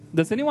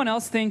Does anyone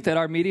else think that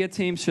our media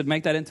team should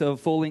make that into a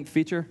full-length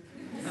feature?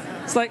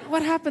 It's like,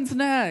 what happens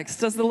next?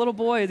 Does the little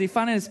boy, is he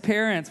finding his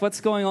parents?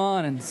 What's going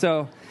on? And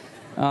so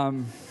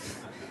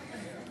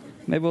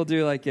maybe we'll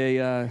do like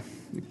a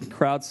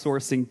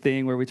crowdsourcing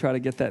thing where we try to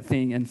get that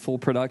thing in full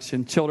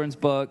production. Children's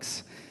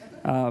books.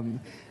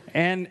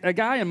 And a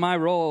guy in my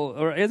role,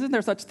 or isn't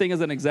there such thing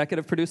as an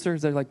executive producer?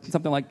 Is there like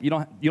something like you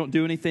don't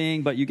do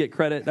anything, but you get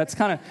credit? It's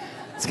kind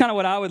of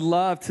what I would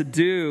love to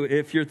do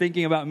if you're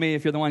thinking about me,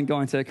 if you're the one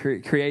going to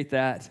create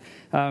that.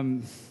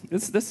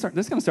 This is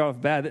going to start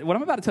off bad. What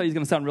I'm about to tell you is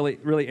going to sound really,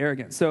 really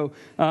arrogant. So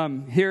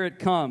here it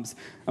comes.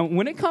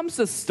 When it comes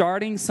to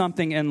starting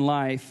something in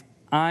life,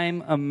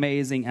 I'm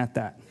amazing at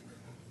that.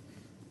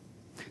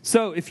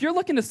 So if you're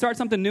looking to start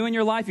something new in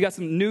your life, you got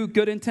some new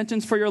good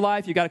intentions for your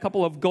life, you got a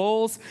couple of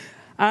goals,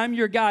 I'm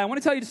your guy. I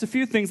want to tell you just a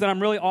few things that I'm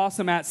really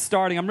awesome at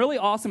starting. I'm really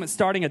awesome at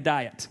starting a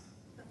diet.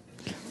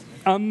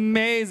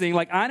 Amazing.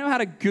 Like, I know how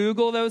to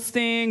Google those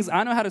things.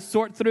 I know how to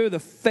sort through the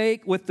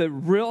fake with the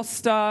real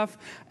stuff.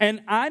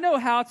 And I know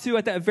how to,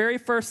 at that very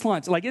first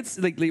lunch, like it's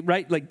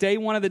like day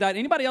one of the diet.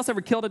 Anybody else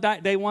ever killed a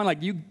diet day one?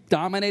 Like, you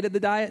dominated the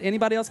diet?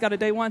 Anybody else got a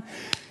day one?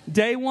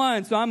 Day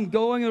one. So I'm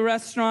going to the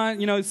restaurant.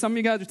 You know, some of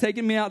you guys are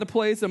taking me out to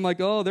place. I'm like,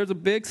 oh, there's a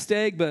big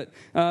steak, but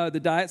the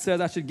diet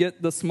says I should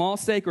get the small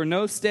steak or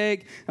no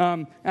steak.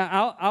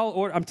 I'll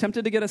order. I'm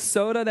tempted to get a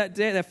soda that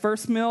day, that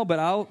first meal, but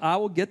I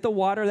will get the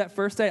water that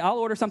first day. I'll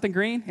order something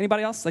green.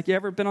 Anybody else? Like, you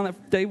ever been on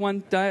that day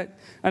one diet?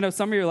 I know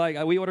some of you are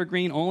like, we order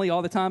green only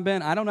all the time,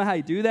 Ben. I don't know how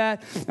you do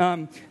that.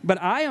 But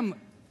I am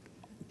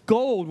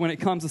gold when it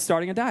comes to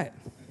starting a diet.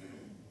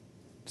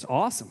 It's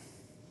awesome.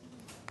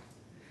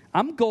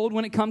 I'm gold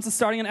when it comes to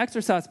starting an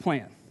exercise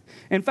plan.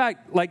 In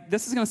fact, like,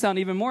 this is going to sound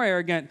even more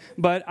arrogant,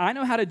 but I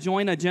know how to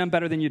join a gym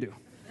better than you do.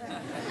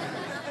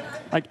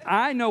 Like,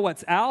 I know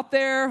what's out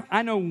there.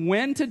 I know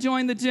when to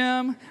join the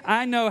gym.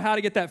 I know how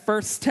to get that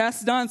first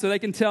test done so they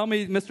can tell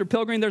me, Mr.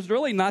 Pilgrim, there's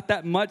really not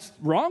that much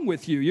wrong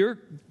with you.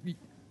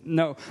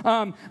 No.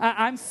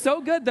 I'm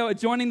so good, though, at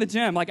joining the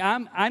gym. Like,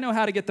 I know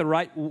how to get the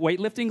right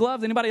weightlifting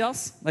gloves. Anybody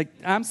else? Like,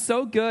 I'm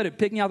so good at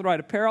picking out the right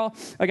apparel.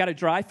 I got a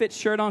dry fit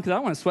shirt on because I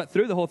don't want to sweat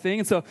through the whole thing.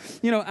 And so,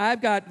 you know,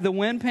 I've got the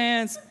wind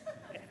pants.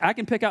 I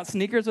can pick out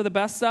sneakers are the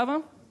best of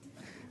them.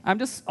 I'm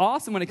just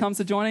awesome when it comes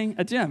to joining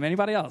a gym.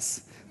 Anybody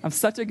else? I'm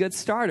such a good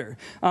starter.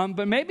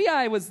 But maybe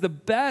I was the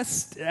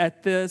best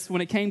at this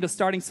when it came to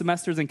starting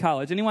semesters in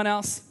college. Anyone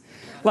else?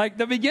 Like,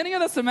 the beginning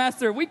of the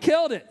semester, we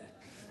killed it,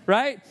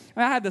 right?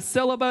 I had the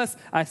syllabus.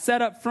 I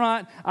sat up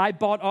front. I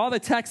bought all the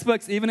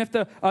textbooks, even if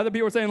the other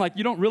people were saying, like,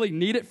 you don't really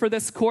need it for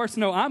this course.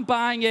 No, I'm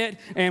buying it,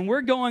 and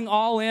we're going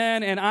all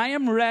in, and I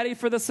am ready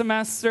for the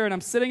semester, and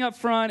I'm sitting up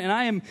front, and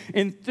I am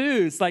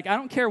enthused. Like, I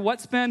don't care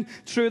what's been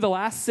true the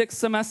last 6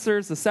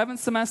 semesters, the 7th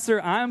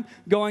semester, I'm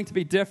going to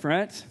be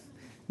different.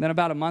 Then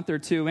about a month or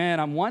two in,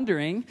 I'm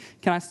wondering,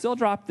 can I still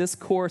drop this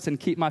course and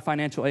keep my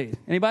financial aid?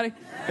 Anybody?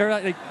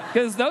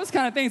 Because those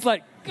kind of things,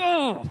 like,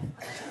 oh.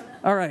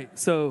 All right,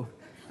 so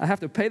I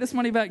have to pay this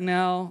money back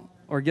now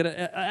or get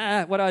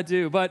what do I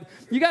do? But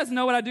you guys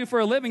know what I do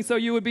for a living, so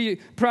you would be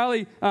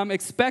probably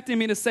expecting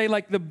me to say,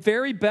 like, the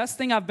very best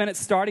thing I've been at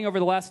starting over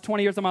the last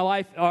 20 years of my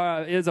life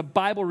is a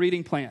Bible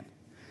reading plan.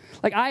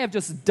 Like, I have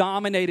just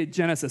dominated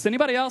Genesis.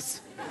 Anybody else?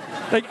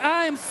 Like,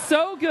 I am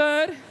so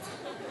good.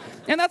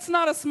 And that's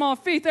not a small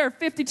feat. There are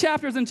 50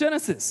 chapters in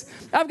Genesis.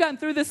 I've gotten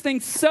through this thing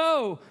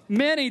so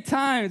many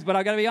times, but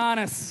I've got to be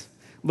honest.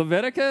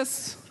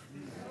 Leviticus?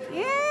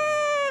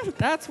 Yeah,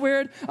 that's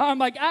weird.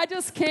 Like, I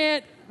just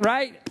can't,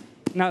 right?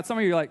 Now, some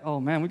of you are like, oh,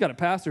 man, we've got a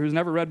pastor who's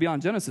never read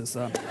beyond Genesis.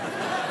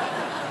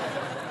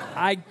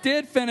 I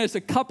did finish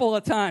a couple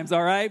of times,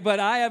 all right? But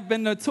I have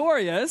been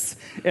notorious,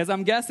 as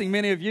I'm guessing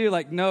many of you,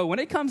 like, no, when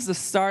it comes to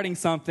starting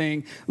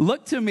something,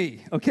 look to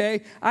me,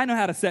 okay? I know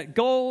how to set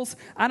goals.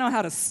 I know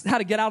how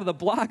to get out of the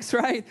blocks,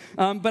 right?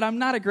 But I'm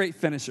not a great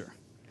finisher.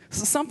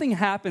 So something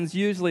happens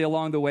usually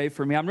along the way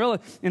for me. I'm really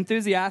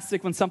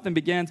enthusiastic when something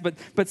begins,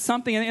 but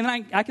something, and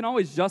I can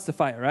always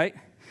justify it, right?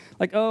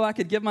 Like, oh, I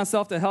could give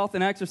myself to health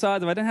and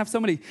exercise if I didn't have so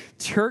many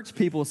church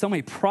people with so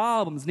many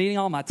problems needing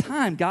all my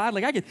time, God.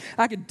 Like,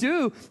 I could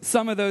do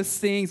some of those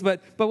things,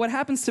 but what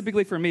happens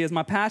typically for me is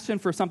my passion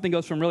for something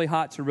goes from really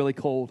hot to really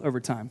cold over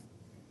time.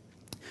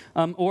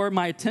 Or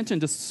my attention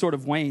just sort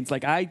of wanes.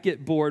 Like, I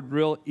get bored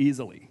real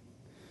easily.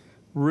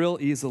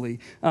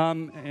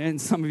 And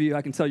some of you,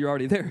 I can tell you're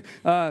already there.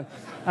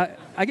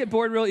 I get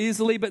bored real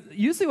easily, but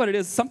usually what it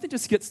is, something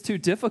just gets too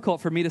difficult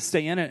for me to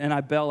stay in it, and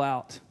I bail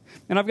out.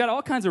 And I've got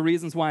all kinds of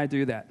reasons why I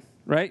do that,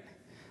 right?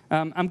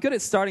 I'm good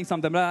at starting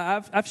something,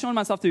 but I've shown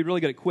myself to be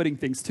really good at quitting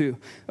things, too,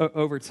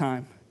 over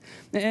time.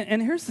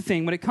 And here's the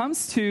thing. When it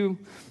comes to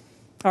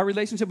our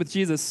relationship with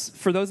Jesus,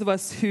 for those of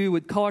us who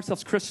would call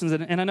ourselves Christians,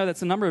 and I know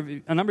that's a number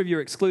of you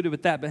are excluded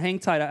with that, but hang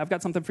tight. I've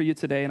got something for you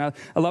today, and I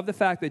love the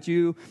fact that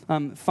you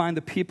find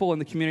the people in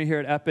the community here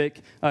at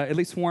Epic at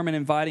least warm and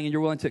inviting, and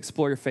you're willing to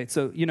explore your faith.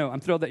 So, you know, I'm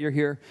thrilled that you're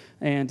here,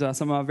 and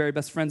some of my very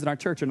best friends in our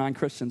church are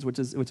non-Christians, which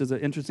is an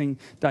interesting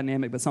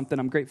dynamic, but something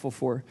I'm grateful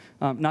for.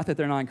 Not that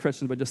they're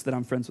non-Christians, but just that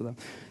I'm friends with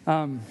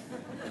them.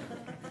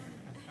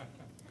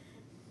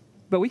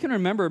 But we can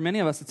remember, many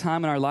of us, a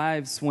time in our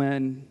lives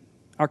when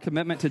our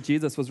commitment to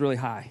Jesus was really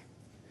high.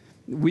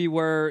 We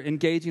were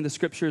engaging the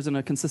scriptures in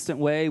a consistent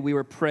way. We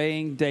were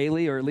praying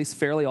daily, or at least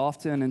fairly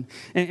often,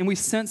 and we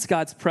sensed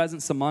God's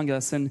presence among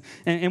us. And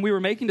we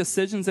were making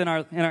decisions in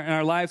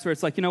our lives where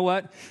it's like, you know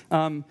what?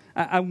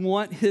 I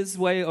want His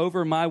way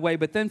over my way.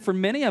 But then for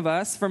many of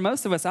us, for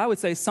most of us, I would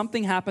say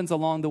something happens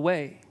along the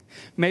way.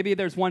 Maybe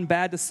there's one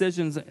bad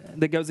decision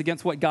that goes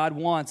against what God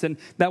wants, and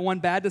that one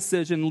bad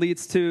decision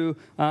leads to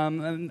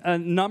a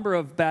number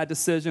of bad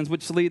decisions,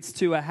 which leads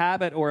to a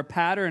habit or a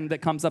pattern that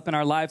comes up in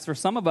our lives. For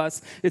some of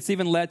us, it's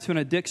even led to an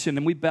addiction,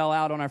 and we bail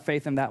out on our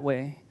faith in that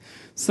way.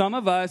 Some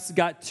of us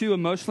got too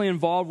emotionally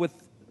involved with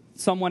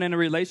someone in a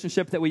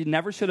relationship that we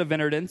never should have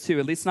entered into,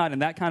 at least not in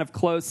that kind of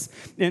close,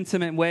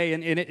 intimate way,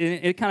 and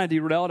it kind of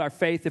derailed our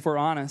faith, if we're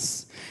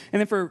honest. And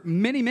then for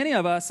many, many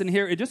of us in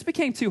here, it just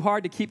became too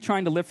hard to keep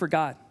trying to live for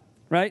God.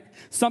 Right?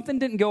 Something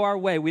didn't go our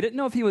way. We didn't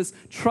know if He was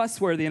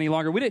trustworthy any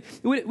longer. We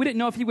didn't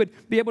know if He would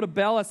be able to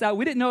bail us out.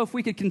 We didn't know if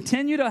we could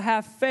continue to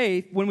have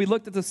faith when we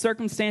looked at the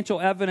circumstantial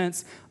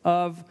evidence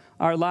of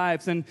our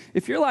lives. And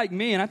if you're like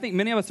me, and I think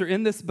many of us are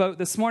in this boat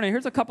this morning,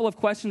 here's a couple of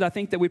questions I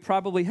think that we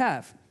probably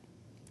have.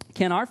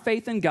 Can our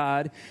faith in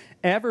God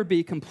ever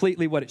be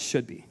completely what it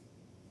should be?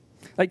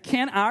 Like,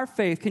 can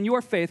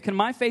your faith, can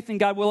my faith in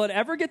God, will it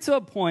ever get to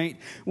a point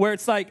where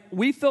it's like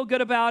we feel good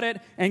about it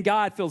and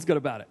God feels good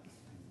about it?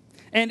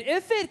 And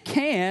if it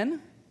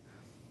can,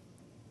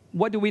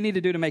 what do we need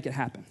to do to make it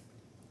happen?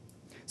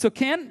 So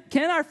can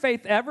our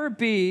faith ever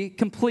be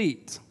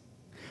complete?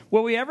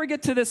 Will we ever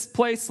get to this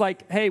place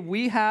like, hey,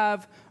 we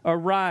have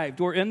arrived,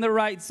 we're in the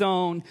right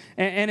zone,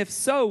 and if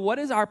so, what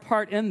is our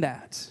part in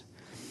that?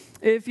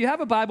 If you have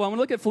a Bible, I'm going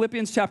to look at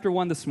Philippians chapter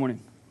 1 this morning.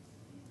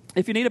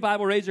 If you need a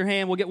Bible, raise your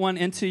hand. We'll get one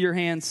into your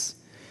hands.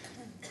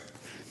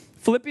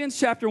 Philippians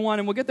chapter 1,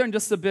 and we'll get there in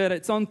just a bit.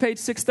 It's on page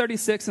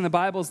 636 in the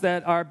Bibles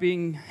that are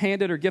being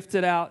handed or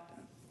gifted out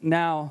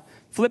now.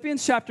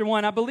 Philippians chapter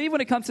 1, I believe when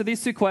it comes to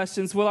these two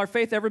questions, will our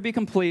faith ever be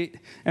complete?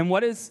 And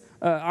what is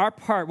our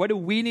part? What do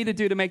we need to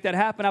do to make that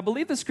happen? I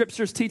believe the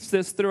scriptures teach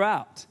this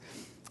throughout,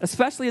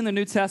 especially in the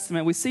New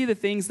Testament. We see the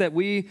things that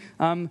we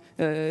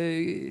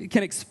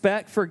can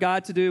expect for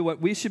God to do, what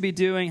we should be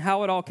doing,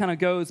 how it all kind of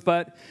goes.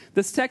 But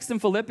this text in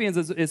Philippians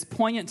is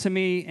poignant to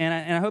me,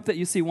 and I hope that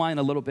you see why in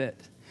a little bit.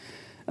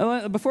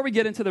 Before we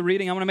get into the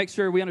reading, I want to make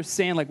sure we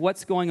understand like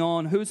what's going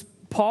on.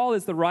 Paul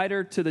is the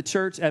writer to the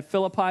church at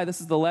Philippi.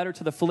 This is the letter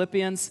to the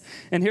Philippians.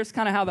 And here's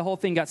kind of how the whole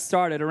thing got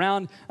started.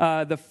 Around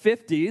the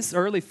 50s,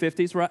 early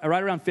 50s,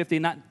 right around 50,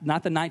 not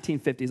the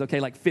 1950s, okay,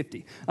 like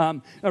 50.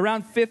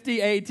 Around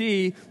 50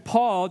 A.D.,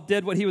 Paul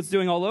did what he was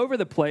doing all over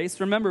the place.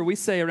 Remember, we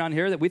say around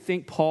here that we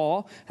think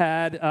Paul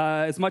had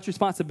as much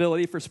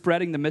responsibility for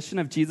spreading the mission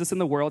of Jesus in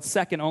the world,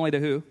 second only to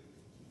who?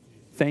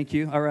 Thank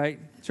you. All right.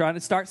 Trying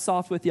to start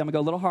soft with you. I'm going to go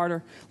a little harder,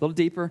 a little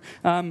deeper.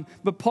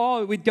 But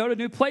Paul, we'd go to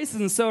new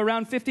places. And so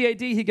around 50 AD,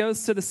 he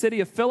goes to the city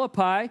of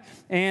Philippi,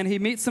 and he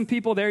meets some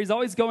people there. He's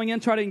always going in,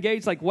 trying to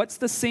engage, like, what's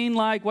the scene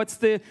like? What's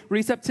the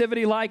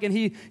receptivity like? And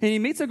he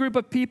meets a group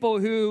of people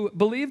who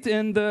believed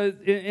in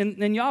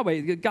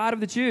Yahweh, the God of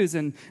the Jews.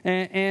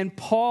 And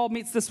Paul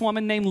meets this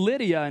woman named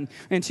Lydia,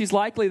 and she's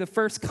likely the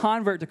first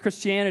convert to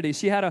Christianity.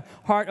 She had a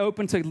heart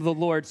open to the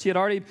Lord. She had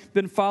already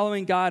been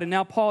following God, and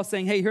now Paul is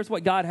saying, hey, here's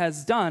what God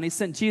has done. He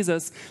sent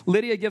Jesus.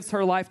 Lydia gives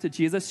her life to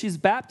Jesus. She's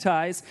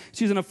baptized.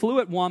 She's an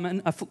affluent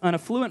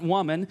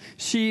woman.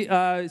 She's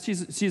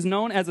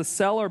known as a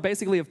seller,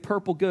 basically, of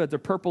purple goods or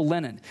purple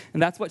linen,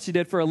 and that's what she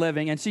did for a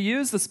living. And she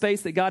used the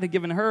space that God had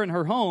given her in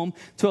her home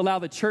to allow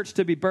the church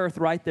to be birthed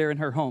right there in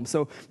her home.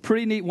 So,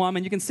 pretty neat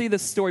woman. You can see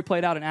this story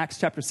played out in Acts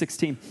chapter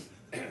 16.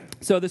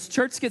 So this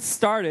church gets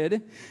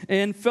started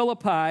in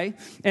Philippi,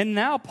 and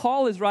now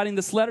Paul is writing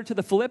this letter to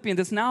the Philippians.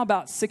 It's now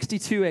about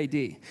 62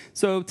 AD.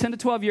 So 10 to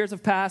 12 years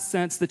have passed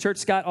since the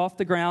church got off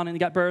the ground and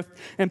got birthed.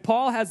 And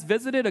Paul has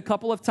visited a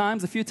couple of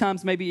times, a few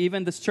times maybe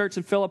even, this church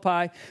in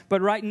Philippi.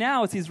 But right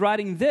now, as he's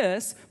writing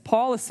this,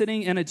 Paul is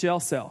sitting in a jail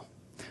cell.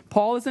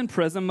 Paul is in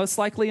prison, most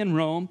likely in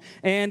Rome,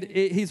 and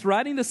he's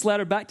writing this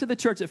letter back to the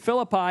church at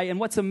Philippi. And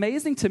what's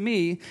amazing to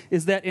me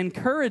is that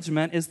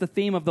encouragement is the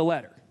theme of the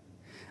letter.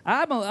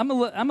 I'm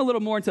a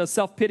little more into a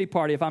self-pity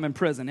party if I'm in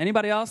prison.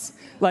 Anybody else?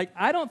 Like,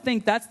 I don't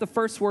think that's the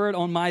first word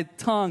on my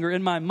tongue or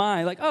in my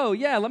mind. Like, oh,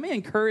 yeah, let me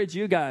encourage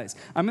you guys.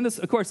 I'm in this,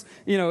 of course,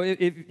 you know,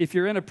 if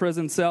you're in a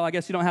prison cell, I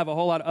guess you don't have a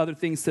whole lot of other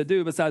things to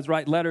do besides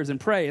write letters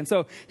and pray. And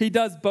so he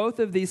does both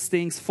of these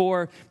things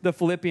for the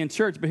Philippian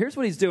church. But here's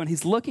what he's doing.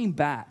 He's looking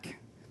back.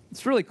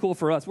 It's really cool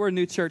for us. We're a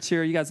new church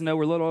here. You guys know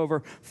we're a little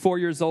over 4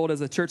 years old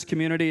as a church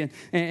community.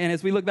 And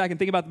as we look back and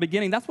think about the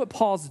beginning, that's what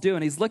Paul's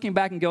doing. He's looking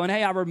back and going,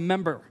 hey, I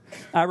remember.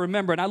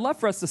 And I'd love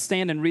for us to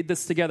stand and read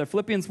this together.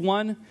 Philippians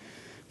 1,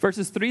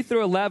 Verses 3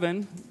 through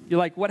 11, you're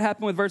like, what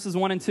happened with verses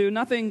 1 and 2?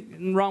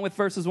 Nothing wrong with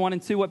verses 1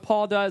 and 2. What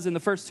Paul does in the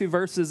first two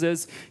verses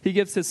is he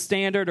gives his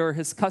standard or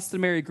his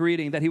customary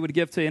greeting that he would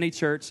give to any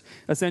church.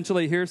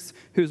 Essentially, here's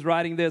who's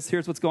writing this,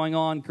 here's what's going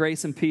on,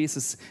 grace and peace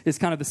is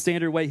kind of the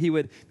standard way he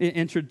would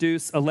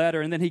introduce a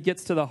letter. And then he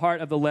gets to the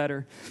heart of the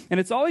letter. And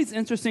it's always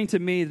interesting to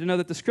me to know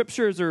that the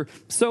scriptures are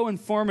so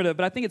informative,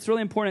 but I think it's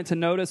really important to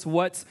notice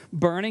what's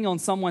burning on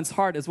someone's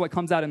heart is what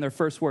comes out in their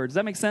first words. Does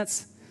that make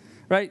sense?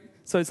 Right?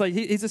 So it's like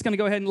he's just going to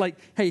go ahead and like,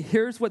 hey,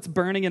 here's what's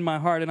burning in my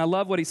heart. And I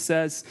love what he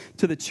says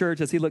to the church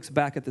as he looks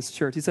back at this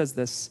church. He says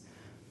this.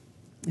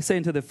 He's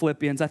saying to the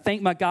Philippians, I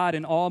thank my God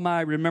in all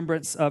my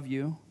remembrance of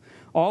you,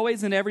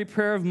 always in every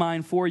prayer of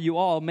mine for you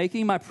all,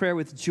 making my prayer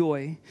with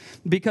joy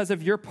because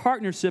of your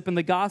partnership in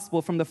the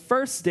gospel from the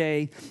first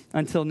day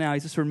until now.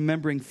 He's just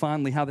remembering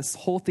fondly how this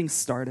whole thing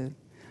started.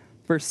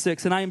 Verse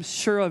 6, and I am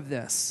sure of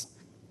this,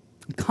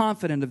 I'm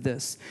confident of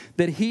this,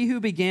 that he who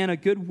began a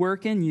good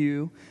work in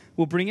you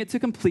will bring it to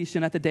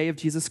completion at the day of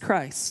Jesus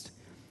Christ.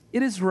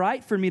 It is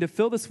right for me to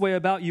feel this way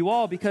about you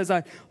all because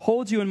I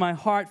hold you in my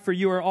heart, for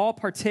you are all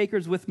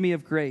partakers with me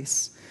of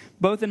grace,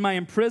 both in my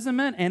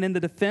imprisonment and in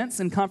the defense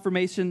and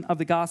confirmation of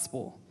the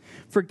gospel.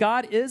 For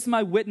God is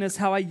my witness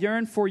how I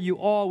yearn for you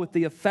all with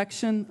the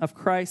affection of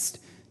Christ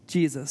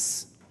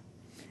Jesus.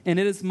 And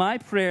it is my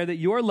prayer that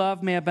your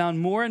love may abound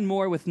more and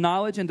more with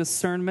knowledge and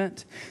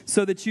discernment,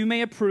 so that you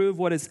may approve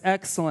what is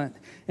excellent,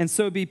 and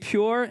so be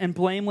pure and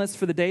blameless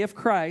for the day of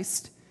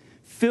Christ,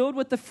 filled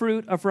with the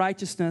fruit of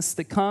righteousness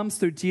that comes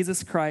through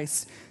Jesus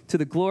Christ, to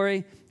the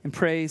glory and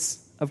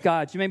praise of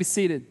God. You may be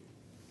seated.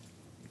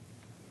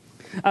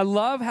 I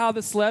love how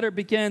this letter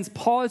begins.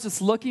 Paul is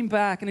just looking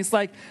back, and he's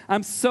like,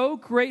 I'm so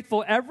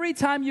grateful. Every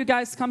time you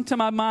guys come to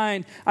my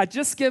mind, I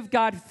just give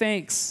God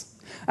thanks.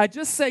 I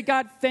just say,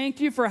 God, thank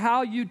you for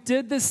how you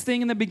did this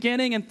thing in the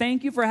beginning, and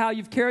thank you for how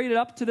you've carried it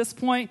up to this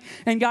point.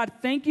 And God,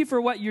 thank you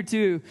for what you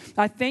do.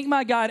 I thank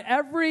my God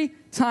every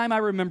time I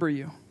remember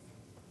you.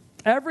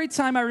 Every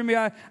time I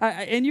remember,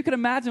 and you can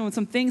imagine with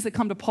some things that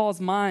come to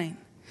Paul's mind.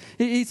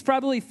 He's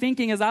probably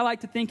thinking, as I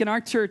like to think in our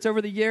church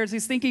over the years,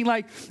 he's thinking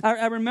like,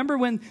 I remember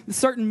when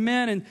certain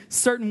men and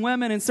certain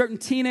women and certain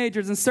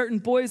teenagers and certain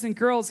boys and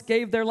girls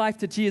gave their life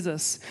to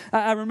Jesus.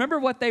 I remember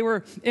what they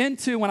were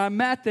into when I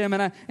met them,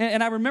 and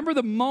I remember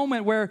the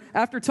moment where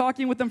after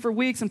talking with them for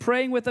weeks and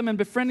praying with them and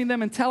befriending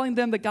them and telling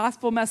them the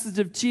gospel message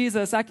of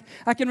Jesus,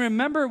 I can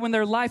remember when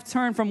their life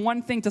turned from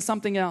one thing to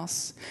something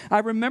else. I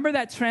remember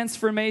that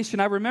transformation.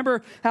 I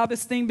remember how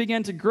this thing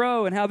began to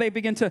grow and how they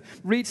began to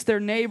reach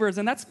their neighbors,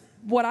 and that's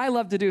what I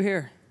love to do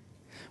here.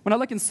 When I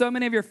look in so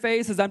many of your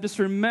faces, I'm just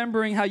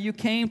remembering how you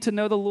came to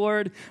know the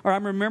Lord, or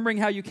I'm remembering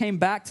how you came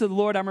back to the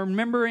Lord. I'm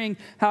remembering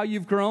how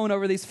you've grown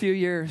over these few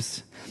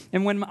years.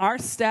 And when our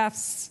staff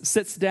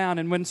sits down,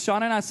 and when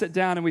Sean and I sit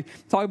down and we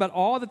talk about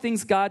all the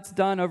things God's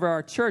done over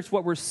our church,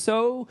 what we're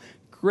so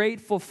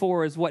grateful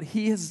for is what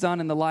he has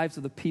done in the lives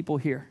of the people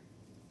here.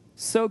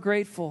 So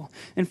grateful.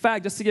 In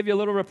fact, just to give you a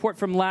little report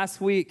from last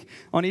week,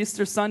 on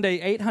Easter Sunday,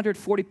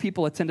 840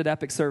 people attended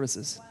Epic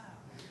services. Wow.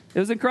 It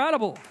was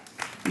incredible.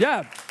 Yeah.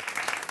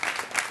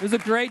 It was a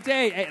great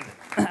day.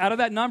 Out of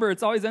that number,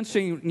 it's always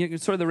interesting,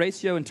 sort of the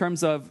ratio in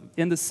terms of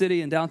in the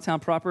city and downtown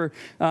proper.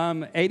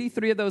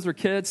 83 of those were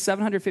kids,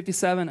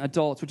 757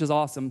 adults, which is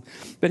awesome.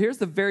 But here's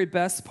the very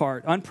best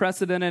part.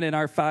 Unprecedented in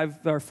our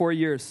 4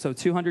 years. So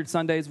 200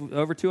 Sundays,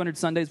 over 200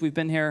 Sundays we've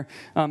been here.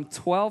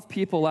 12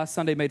 people last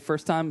Sunday made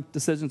first-time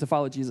decisions to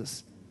follow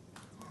Jesus.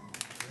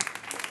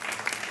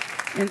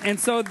 And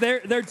so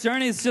their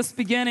journey is just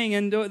beginning,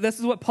 and this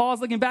is what Paul's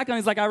looking back on.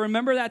 He's like, I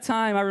remember that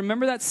time. I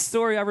remember that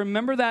story. I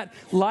remember that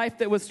life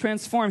that was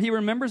transformed. He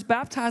remembers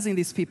baptizing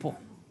these people.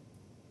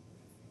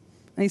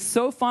 And he's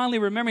so fondly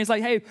remembering. He's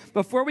like, hey,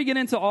 before we get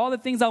into all the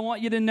things I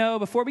want you to know,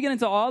 before we get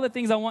into all the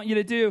things I want you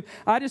to do,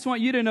 I just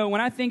want you to know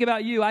when I think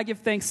about you, I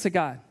give thanks to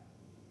God.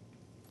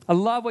 I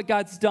love what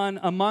God's done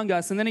among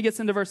us. And then he gets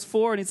into verse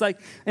 4, and he's like,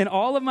 in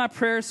all of my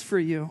prayers for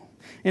you,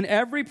 in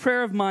every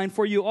prayer of mine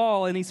for you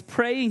all, and he's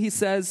praying, he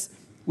says,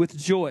 with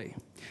joy.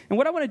 And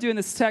what I want to do in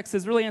this text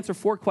is really answer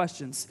 4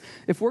 questions.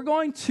 If we're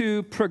going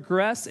to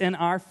progress in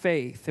our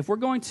faith, if we're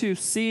going to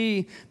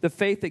see the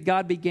faith that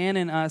God began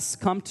in us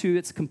come to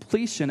its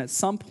completion at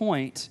some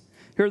point,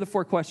 here are the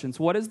 4 questions.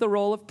 What is the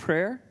role of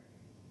prayer?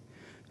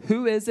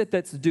 Who is it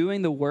that's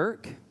doing the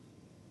work?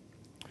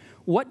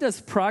 What does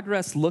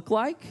progress look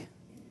like?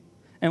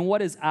 And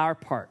what is our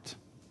part?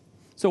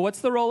 So what's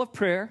the role of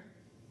prayer?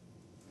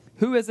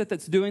 Who is it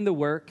that's doing the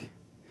work?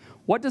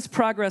 What does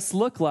progress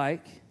look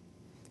like?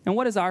 And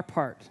what is our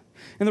part?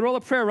 In the role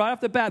of prayer, right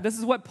off the bat, this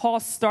is what Paul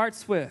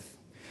starts with.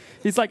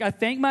 He's like, I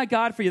thank my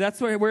God for you. That's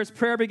where his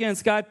prayer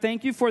begins. God,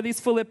 thank you for these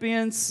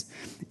Philippians.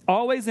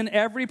 Always in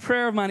every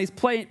prayer of mine, he's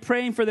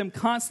praying for them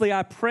constantly.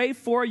 I pray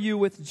for you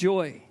with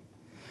joy.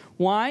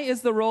 Why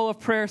is the role of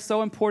prayer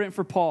so important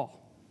for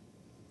Paul?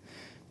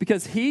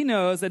 Because he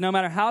knows that no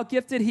matter how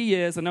gifted he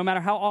is and no matter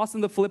how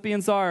awesome the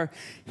Philippians are,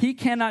 he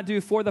cannot do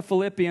for the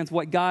Philippians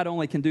what God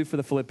only can do for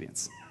the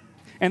Philippians.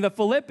 And the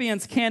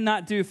Philippians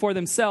cannot do for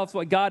themselves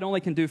what God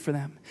only can do for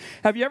them.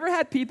 Have you ever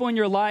had people in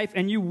your life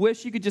and you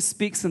wish you could just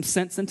speak some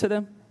sense into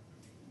them?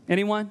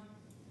 Anyone?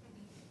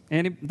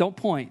 Don't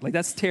point. Like,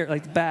 that's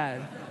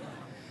bad.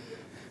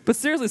 But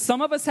seriously,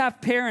 some of us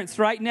have parents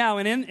right now,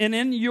 and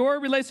in your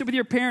relationship with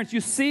your parents, you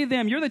see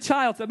them, you're the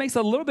child, so it makes it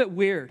a little bit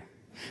weird.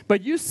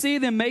 But you see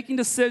them making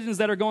decisions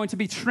that are going to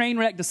be train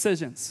wreck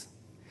decisions.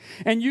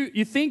 And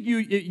you think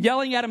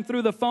yelling at them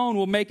through the phone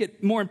will make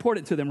it more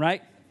important to them,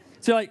 right?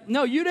 So you're like,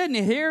 no, you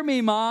didn't hear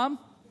me, Mom,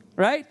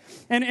 right?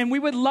 And we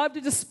would love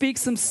to just speak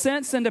some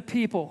sense into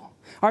people.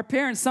 Our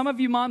parents, some of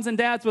you moms and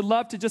dads would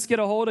love to just get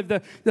a hold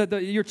of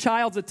your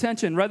child's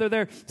attention, whether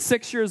they're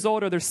 6 years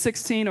old or they're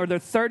 16 or they're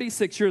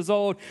 36 years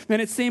old,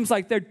 and it seems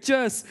like they're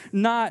just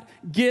not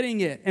getting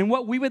it. And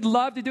what we would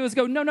love to do is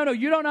go, no,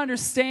 you don't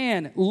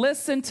understand.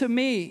 Listen to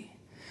me.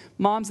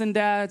 Moms and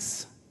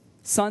dads,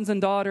 sons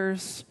and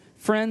daughters,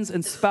 friends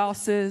and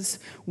spouses,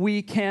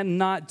 we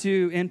cannot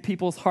do in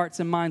people's hearts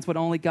and minds what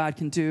only God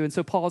can do. And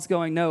so Paul's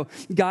going, no,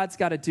 God's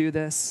got to do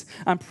this.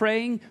 I'm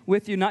praying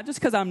with you, not just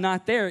because I'm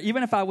not there.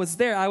 Even if I was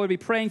there, I would be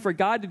praying for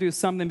God to do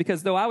something,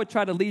 because though I would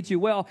try to lead you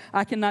well,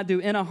 I cannot do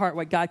in a heart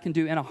what God can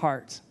do in a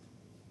heart.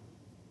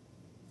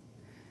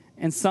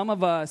 And some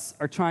of us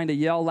are trying to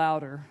yell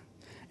louder.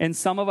 And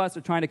some of us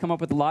are trying to come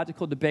up with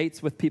logical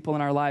debates with people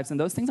in our lives. And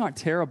those things aren't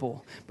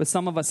terrible, but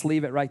some of us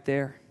leave it right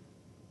there.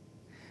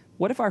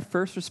 What if our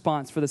first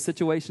response for the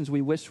situations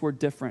we wish were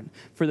different,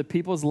 for the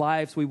people's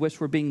lives we wish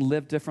were being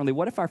lived differently,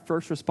 what if our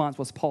first response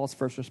was Paul's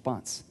first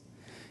response?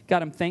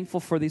 God, I'm thankful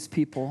for these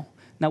people.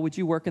 Now, would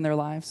you work in their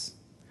lives?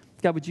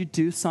 God, would you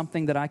do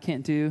something that I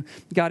can't do?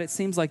 God, it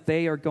seems like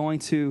they are going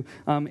to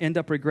end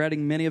up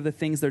regretting many of the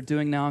things they're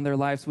doing now in their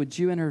lives. Would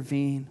you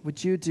intervene?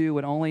 Would you do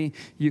what only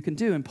you can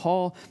do? And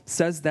Paul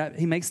says that,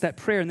 he makes that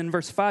prayer. And then in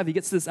verse 5, he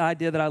gets this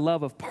idea that I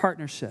love of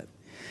partnership.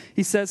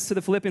 He says to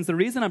the Philippians, the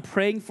reason I'm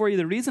praying for you,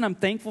 the reason I'm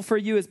thankful for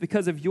you is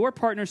because of your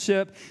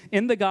partnership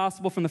in the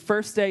gospel from the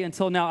first day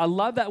until now. I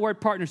love that word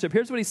partnership.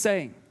 Here's what he's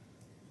saying.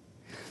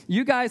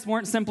 You guys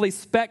weren't simply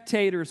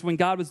spectators when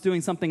God was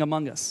doing something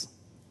among us.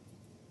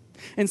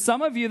 And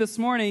some of you this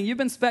morning, you've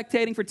been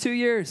spectating for 2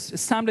 years.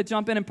 It's time to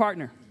jump in and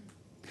partner.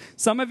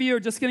 Some of you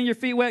are just getting your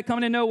feet wet,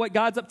 coming to know what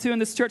God's up to in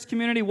this church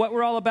community, what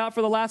we're all about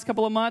for the last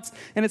couple of months,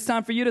 and it's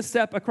time for you to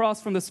step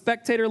across from the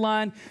spectator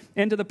line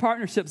into the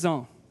partnership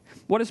zone.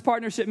 What does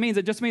partnership mean?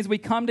 It just means we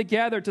come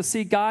together to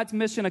see God's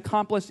mission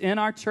accomplished in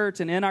our church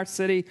and in our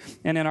city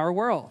and in our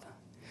world.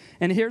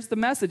 And here's the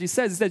message. He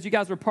says, you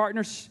guys were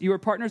partners. You were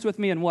partners with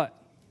me in what?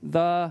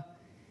 Come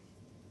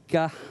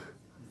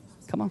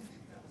on.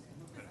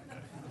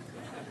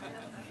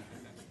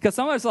 Because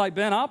some of us are like,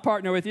 Ben, I'll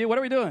partner with you. What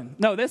are we doing?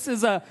 No, this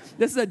is a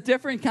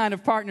different kind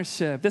of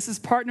partnership. This is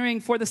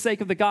partnering for the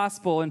sake of the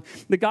gospel. And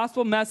the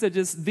gospel message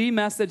is the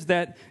message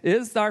that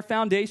is our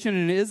foundation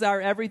and is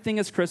our everything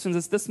as Christians.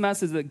 It's this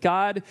message that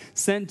God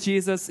sent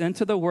Jesus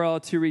into the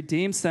world to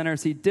redeem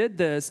sinners. He did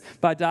this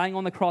by dying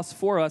on the cross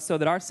for us so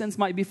that our sins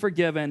might be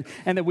forgiven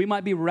and that we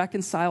might be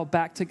reconciled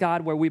back to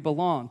God where we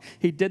belong.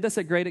 He did this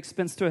at great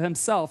expense to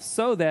himself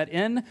so that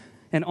in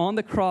and on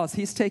the cross,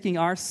 he's taking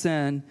our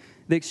sin.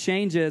 The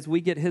exchange is we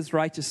get his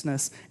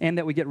righteousness and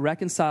that we get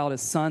reconciled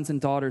as sons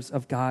and daughters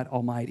of God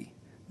Almighty.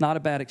 Not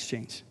a bad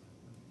exchange.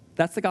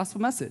 That's the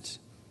gospel message.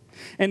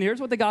 And here's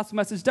what the gospel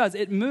message does.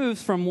 It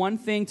moves from one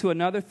thing to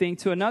another thing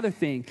to another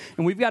thing.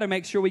 And we've got to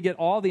make sure we get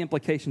all the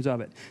implications of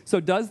it.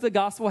 So does the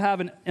gospel have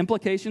an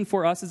implication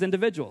for us as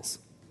individuals?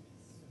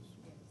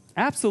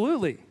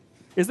 Absolutely.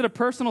 Is it a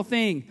personal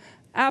thing?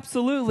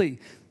 Absolutely.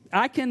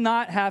 I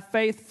cannot have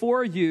faith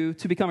for you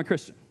to become a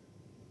Christian.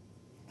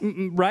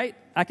 Right?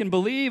 I can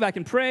believe, I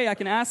can pray, I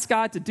can ask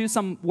God to do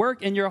some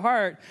work in your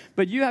heart,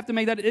 but you have to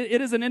make that, it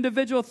is an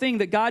individual thing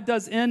that God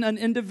does in an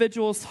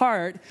individual's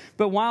heart,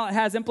 but while it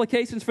has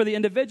implications for the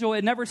individual,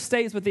 it never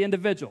stays with the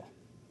individual.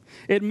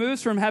 It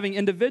moves from having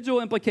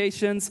individual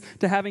implications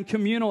to having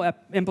communal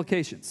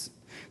implications.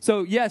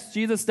 So yes,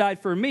 Jesus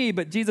died for me,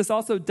 but Jesus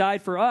also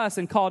died for us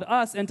and called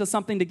us into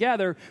something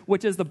together,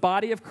 which is the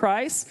body of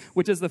Christ,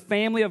 which is the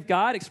family of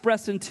God,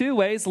 expressed in two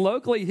ways,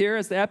 locally here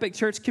as the Epic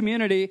Church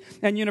community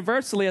and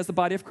universally as the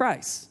body of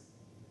Christ.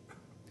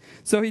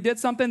 So he did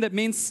something that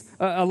means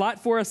a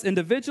lot for us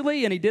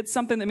individually, and he did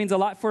something that means a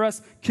lot for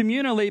us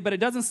communally, but it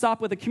doesn't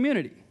stop with the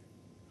community.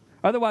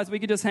 Otherwise, we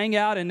could just hang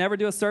out and never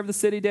do a Serve the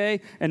City day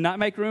and not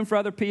make room for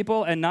other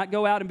people and not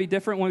go out and be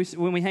different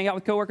when we hang out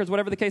with coworkers,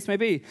 whatever the case may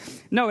be.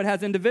 No, it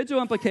has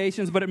individual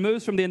implications, but it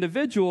moves from the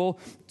individual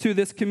to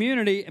this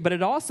community, but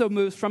it also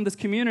moves from this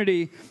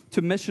community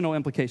to missional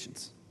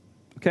implications.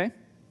 Okay?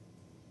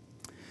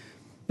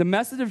 The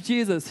message of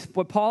Jesus,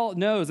 what Paul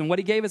knows and what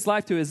he gave his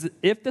life to is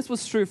if this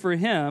was true for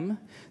him,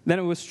 then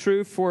it was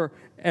true for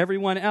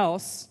everyone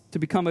else to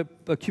become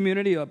a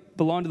community,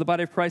 belong to the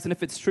body of Christ. And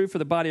if it's true for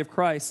the body of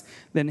Christ,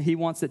 then he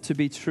wants it to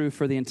be true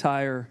for the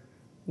entire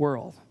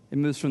world. It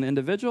moves from the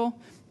individual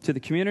to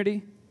the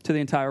community to the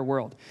entire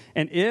world.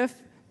 And if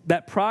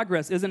that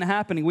progress isn't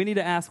happening, we need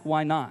to ask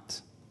why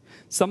not.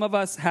 Some of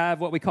us have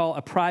what we call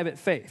a private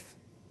faith.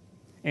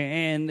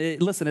 And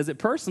listen, is it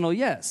personal?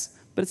 Yes.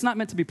 but it's not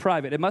meant to be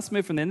private. It must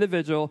move from the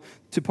individual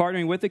to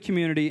partnering with the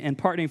community and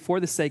partnering for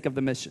the sake of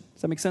the mission.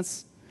 Does that make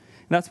sense?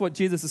 And that's what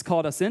Jesus has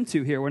called us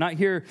into here. We're not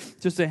here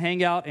just to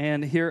hang out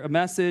and hear a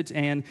message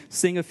and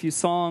sing a few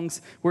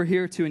songs. We're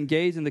here to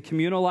engage in the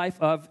communal life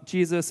of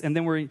Jesus, and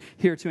then we're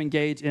here to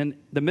engage in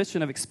the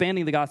mission of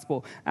expanding the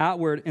gospel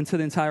outward into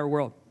the entire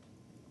world.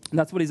 And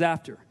that's what he's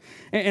after.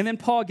 And then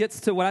Paul gets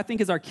to what I think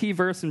is our key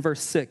verse in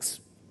verse 6.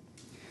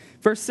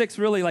 Verse 6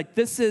 really,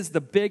 this is the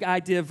big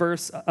idea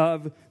verse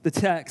of the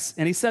text.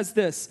 And he says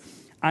this,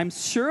 I'm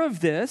sure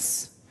of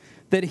this,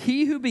 that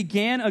he who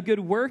began a good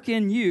work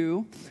in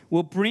you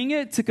will bring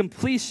it to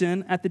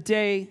completion at the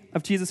day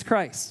of Jesus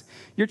Christ.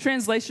 Your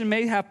translation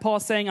may have Paul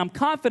saying, I'm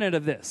confident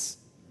of this.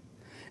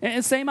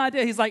 And same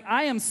idea. He's like,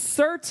 I am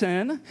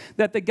certain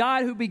that the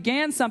God who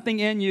began something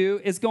in you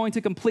is going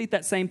to complete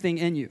that same thing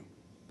in you.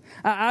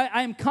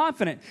 I am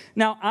confident.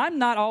 Now, I'm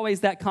not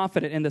always that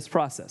confident in this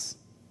process.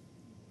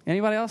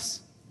 Anybody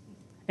else?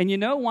 And you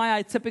know why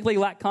I typically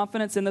lack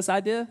confidence in this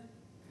idea?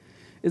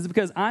 Is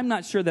because I'm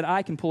not sure that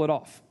I can pull it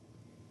off.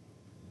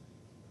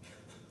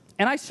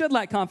 And I should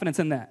lack confidence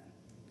in that.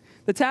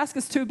 The task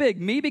is too big.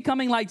 Me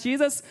becoming like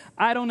Jesus,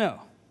 I don't know.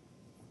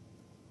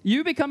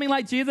 You becoming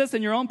like Jesus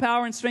in your own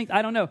power and strength,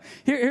 I don't know.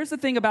 Here's the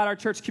thing about our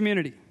church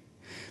community.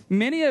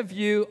 Many of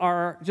you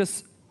are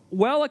just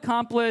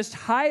well-accomplished,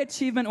 high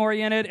achievement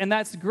oriented, and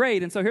that's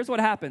great. And so here's what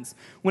happens.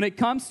 When it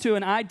comes to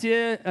an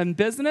idea in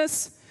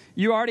business,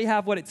 you already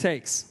have what it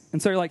takes.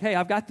 And so you're like, hey,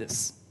 I've got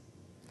this.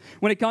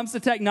 When it comes to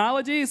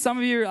technology, some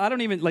of you,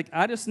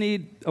 I just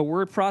need a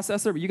word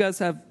processor, but you guys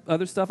have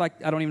other stuff, I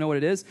don't even know what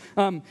it is.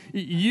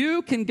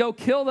 You can go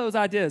kill those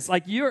ideas.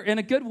 You're in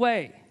a good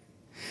way.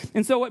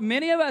 And so what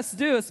many of us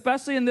do,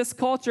 especially in this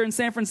culture in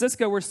San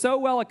Francisco, we're so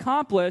well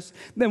accomplished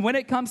that when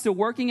it comes to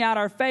working out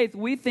our faith,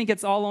 we think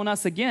it's all on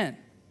us again.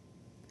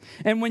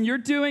 And when you're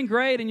doing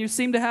great and you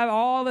seem to have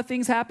all the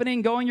things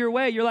happening going your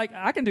way, you're like,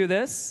 I can do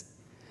this.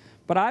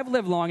 But I've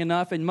lived long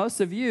enough, and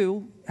most of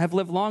you have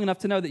lived long enough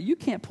to know that you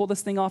can't pull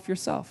this thing off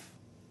yourself.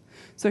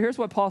 So here's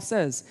what Paul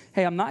says.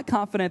 Hey, I'm not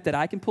confident that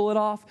I can pull it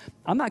off.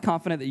 I'm not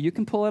confident that you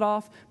can pull it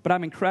off, but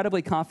I'm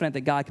incredibly confident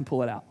that God can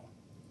pull it out.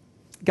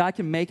 God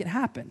can make it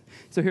happen.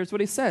 So here's what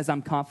he says.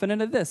 I'm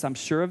confident of this. I'm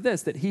sure of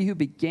this, that he who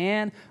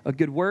began a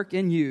good work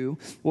in you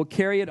will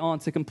carry it on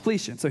to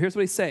completion. So here's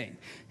what he's saying.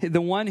 The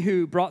one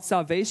who brought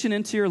salvation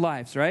into your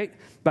lives, right?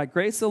 By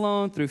grace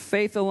alone, through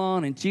faith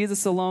alone, and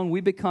Jesus alone,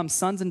 we become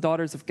sons and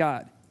daughters of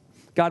God.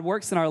 God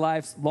works in our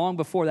lives long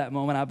before that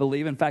moment, I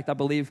believe. In fact, I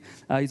believe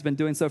he's been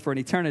doing so for an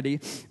eternity.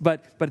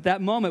 But at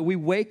that moment, we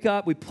wake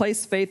up, we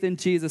place faith in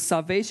Jesus,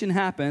 salvation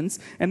happens,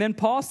 and then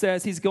Paul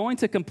says he's going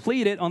to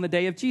complete it on the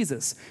day of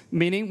Jesus,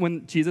 meaning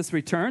when Jesus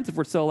returns, if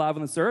we're still alive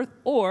on this earth,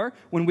 or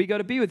when we go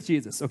to be with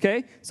Jesus,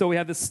 okay? So we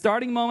have this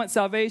starting moment,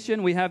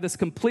 salvation, we have this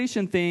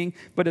completion thing,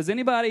 but does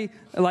anybody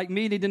like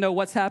me need to know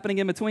what's happening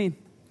in between?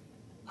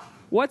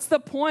 What's the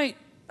point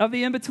of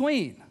the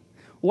in-between?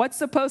 What's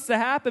supposed to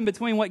happen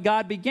between what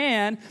God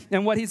began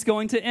and what he's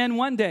going to end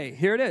one day?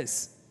 Here it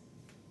is.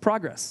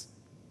 Progress.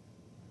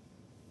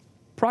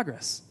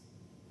 Progress.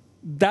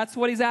 That's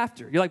what he's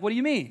after. You're like, what do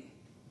you mean?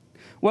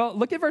 Well,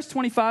 look at verse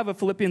 25 of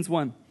Philippians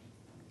 1.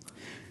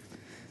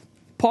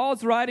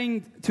 Paul's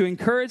writing to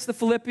encourage the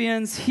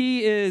Philippians.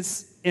 He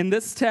is, in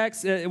this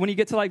text, when you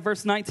get to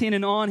verse 19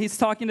 and on, he's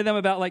talking to them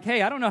about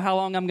hey, I don't know how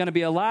long I'm going to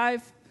be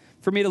alive.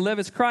 For me to live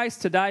is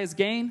Christ, to die is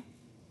gain.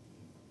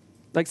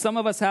 Some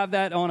of us have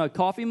that on a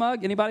coffee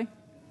mug. Anybody?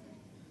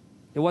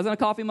 It wasn't a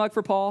coffee mug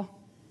for Paul.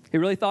 He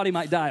really thought he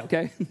might die,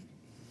 okay?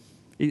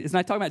 He's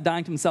not talking about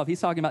dying to himself. He's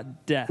talking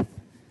about death.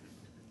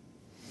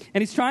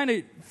 And he's trying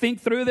to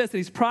think through this, and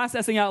he's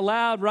processing out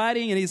loud,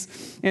 writing, and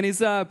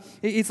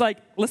he's like,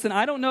 listen,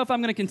 I don't know if I'm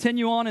going to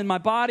continue on in my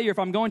body or if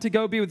I'm going to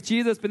go be with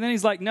Jesus. But then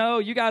he's like, no,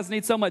 you guys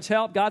need so much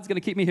help. God's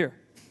going to keep me here.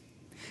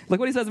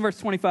 Look what he says in verse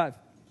 25.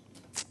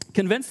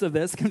 Convinced of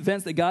this,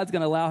 convinced that God's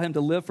going to allow him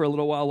to live for a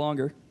little while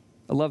longer.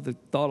 I love the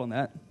thought on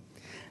that.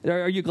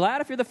 Are you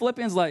glad if you're the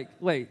Philippians?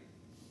 Wait,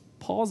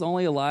 Paul's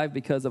only alive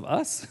because of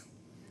us?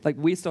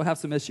 We still have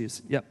some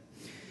issues. Yep.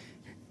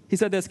 He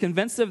said this,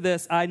 convinced of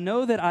this, I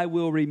know that I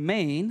will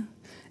remain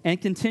and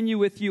continue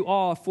with you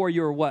all for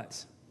your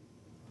what?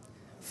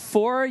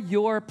 For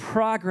your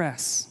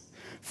progress.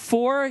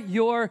 For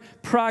your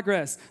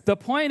progress. The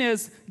point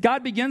is,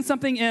 God begins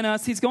something in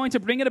us. He's going to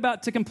bring it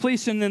about to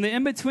completion. And the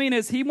in-between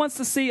is he wants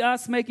to see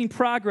us making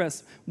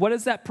progress. What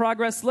does that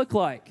progress look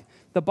like?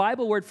 The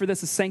Bible word for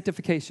this is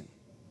sanctification.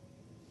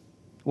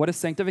 What does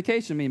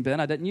sanctification mean, Ben?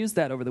 I didn't use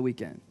that over the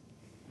weekend.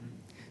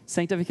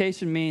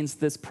 Sanctification means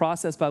this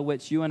process by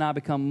which you and I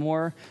become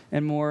more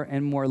and more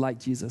and more like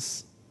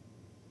Jesus.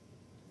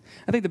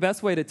 I think the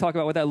best way to talk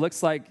about what that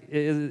looks like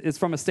is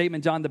from a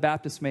statement John the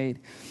Baptist made.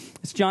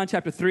 It's John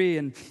chapter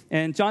 3,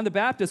 and John the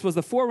Baptist was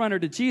the forerunner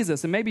to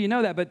Jesus, and maybe you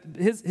know that, but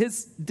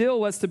his deal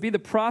was to be the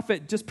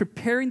prophet just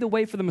preparing the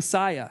way for the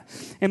Messiah.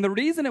 And the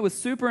reason it was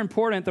super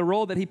important, the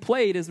role that he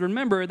played, is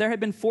remember, there had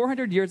been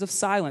 400 years of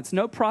silence.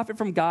 No prophet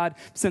from God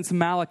since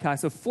Malachi,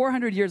 so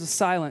 400 years of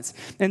silence.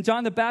 And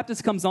John the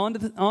Baptist comes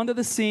onto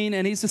the scene,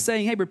 and he's just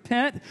saying, hey,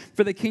 repent,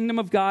 for the kingdom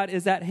of God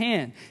is at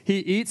hand. He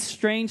eats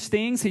strange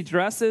things. He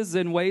dresses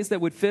in ways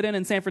that would fit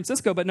in San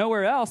Francisco, but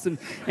nowhere else.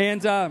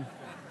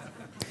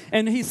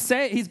 And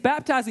he's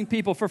baptizing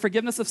people for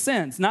forgiveness of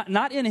sins,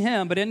 not in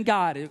him, but in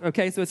God.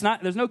 Okay, so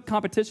there's no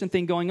competition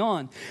thing going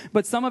on.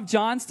 But some of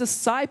John's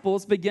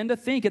disciples begin to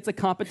think it's a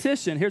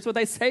competition. Here's what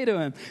they say to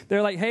him.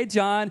 They're like, hey,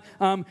 John,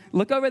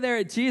 look over there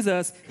at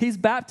Jesus. He's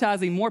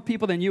baptizing more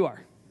people than you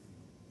are.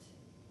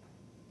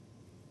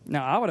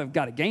 Now, I would have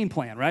got a game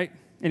plan, right?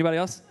 Anybody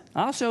else?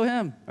 I'll show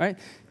him, right?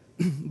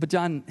 But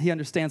John, he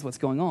understands what's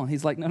going on.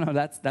 He's like, no,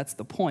 that's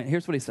the point.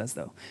 Here's what he says,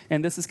 though.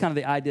 And this is kind of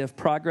the idea of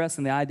progress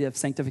and the idea of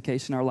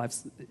sanctification in our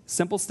lives.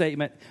 Simple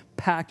statement,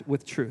 packed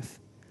with truth.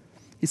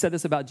 He said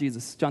this about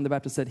Jesus. John the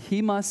Baptist said,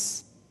 he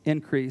must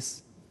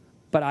increase,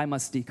 but I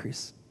must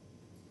decrease.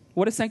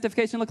 What does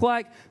sanctification look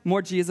like?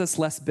 More Jesus,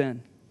 less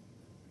Ben.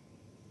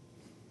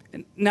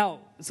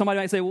 Now, somebody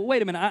might say, well,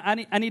 wait a minute,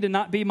 I need to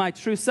not be my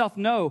true self.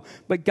 No,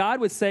 but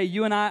God would say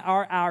you and I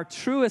are our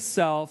truest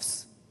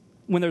selves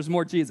when there's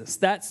more Jesus.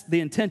 That's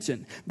the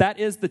intention. That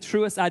is the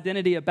truest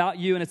identity about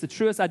you, and it's the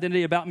truest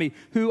identity about me,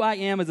 who I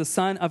am as a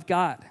son of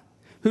God,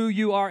 who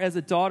you are as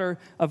a daughter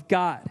of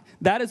God.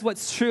 That is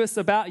what's truest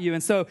about you.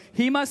 And so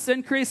he must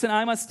increase and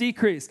I must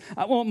decrease.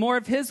 I want more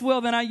of his will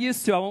than I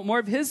used to. I want more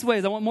of his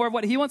ways. I want more of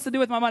what he wants to do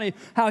with my money,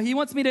 how he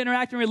wants me to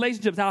interact in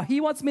relationships, how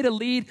he wants me to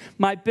lead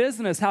my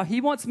business, how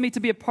he wants me to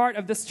be a part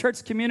of this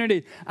church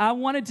community. I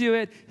want to do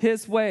it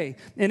his way.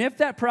 And if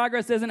that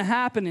progress isn't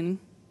happening,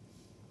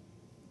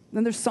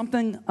 then there's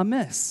something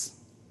amiss.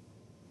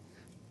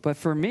 But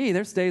for me,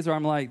 there's days where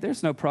I'm like,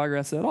 there's no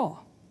progress at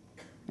all.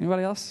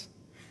 Anybody else?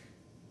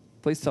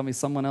 Please tell me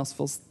someone else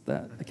feels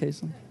that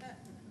occasionally.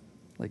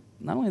 Like,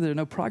 not only is there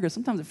no progress,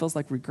 sometimes it feels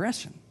like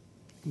regression.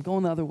 I'm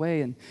going the other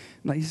way, and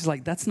he's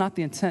like, that's not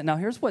the intent. Now,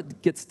 here's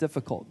what gets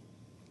difficult.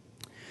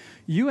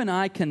 You and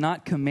I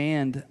cannot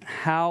command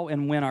how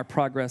and when our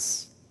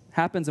progress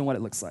happens and what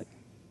it looks like.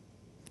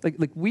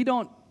 Like we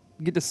don't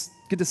get to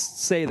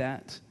say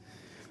that.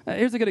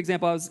 Here's a good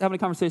example. I was having a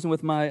conversation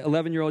with my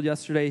 11-year-old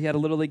yesterday. He had a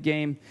Little League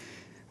game.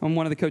 I'm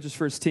one of the coaches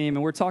for his team,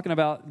 and we're talking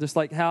about just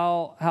like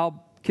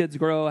how kids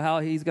grow,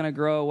 how he's going to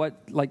grow,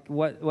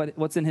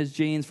 what's in his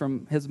genes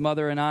from his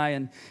mother and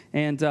I,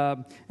 and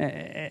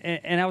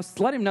I was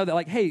letting him know that,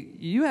 like, hey,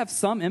 you have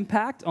some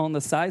impact on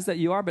the size that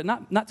you are, but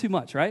not too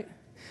much, right?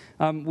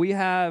 We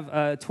have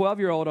a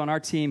 12-year-old on our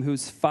team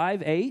who's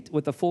 5'8"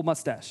 with a full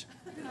mustache.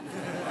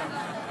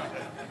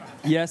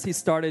 Yes, he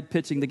started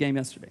pitching the game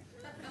yesterday.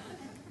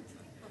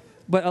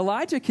 But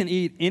Elijah can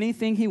eat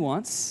anything he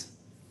wants,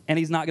 and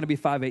he's not going to be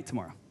 5'8"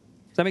 tomorrow.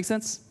 Does that make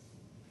sense?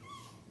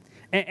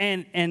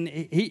 And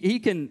he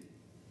can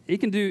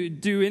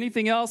do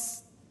anything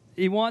else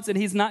he wants, and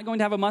he's not going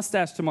to have a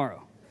mustache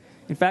tomorrow.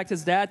 In fact,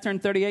 his dad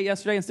turned 38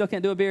 yesterday and still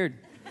can't do a beard.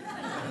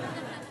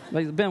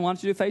 Like, Ben, why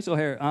don't you do facial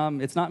hair?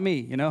 It's not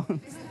me, you know.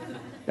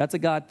 That's a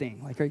God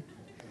thing. Like, right?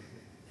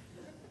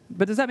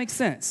 But does that make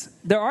sense?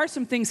 There are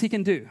some things he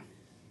can do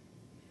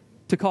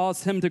to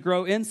cause him to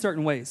grow in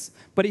certain ways,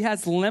 but he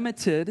has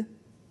limited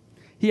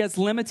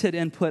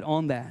input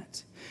on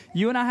that.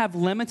 You and I have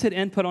limited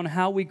input on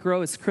how we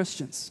grow as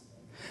Christians.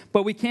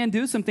 But we can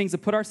do some things to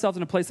put ourselves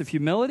in a place of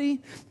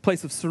humility,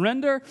 place of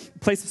surrender,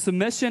 place of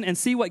submission, and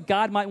see what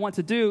God might want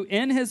to do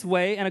in his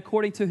way and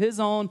according to his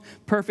own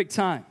perfect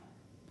time.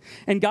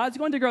 And God's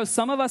going to grow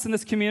some of us in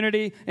this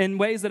community in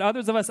ways that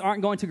others of us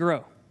aren't going to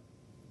grow.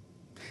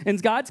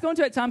 And God's going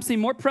to at times seem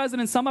more present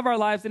in some of our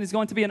lives than he's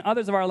going to be in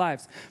others of our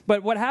lives.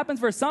 But what happens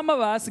for some of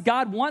us,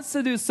 God wants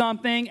to do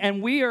something,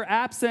 and we are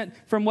absent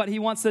from what he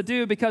wants to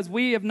do because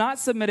we have not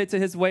submitted to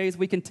his ways.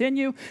 We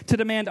continue to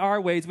demand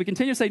our ways. We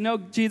continue to say, no,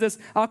 Jesus,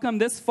 I'll come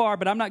this far,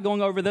 but I'm not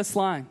going over this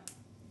line.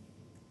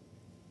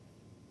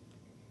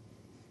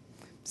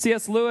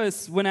 C.S.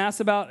 Lewis, when asked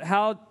about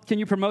how can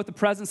you promote the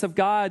presence of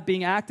God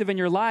being active in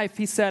your life,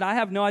 he said, I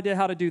have no idea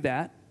how to do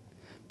that.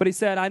 But he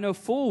said, I know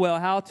full well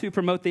how to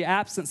promote the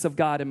absence of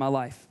God in my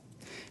life.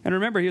 And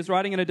remember, he was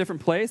writing in a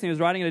different place, and he was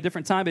writing at a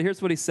different time, but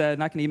here's what he said,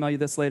 and I can email you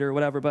this later or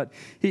whatever, but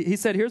he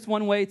said, here's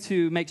one way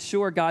to make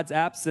sure God's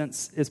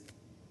absence is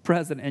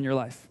present in your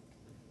life.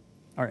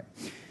 All right.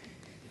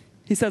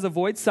 He says,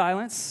 avoid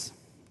silence,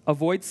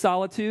 avoid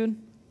solitude,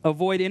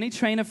 avoid any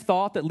train of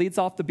thought that leads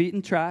off the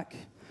beaten track,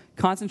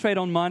 concentrate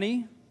on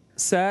money,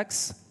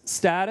 sex,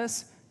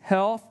 status,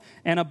 health,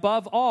 and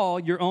above all,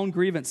 your own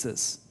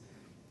grievances.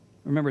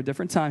 Remember, a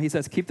different time. He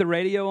says, keep the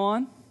radio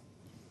on,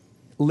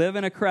 live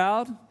in a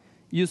crowd,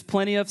 use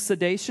plenty of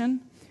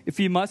sedation. If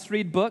you must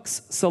read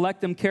books,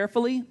 select them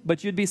carefully,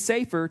 but you'd be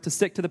safer to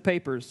stick to the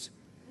papers.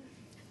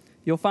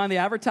 You'll find the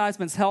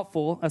advertisements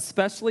helpful,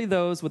 especially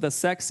those with a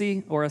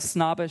sexy or a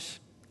snobbish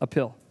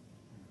appeal.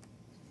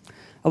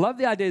 I love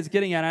the idea he's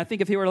getting at, and I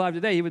think if he were alive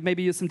today, he would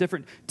maybe use some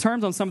different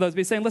terms on some of those. But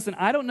he's saying, listen,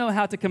 I don't know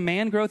how to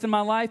command growth in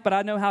my life, but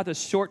I know how to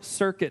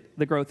short-circuit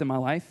the growth in my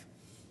life.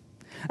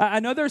 I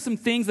know there are some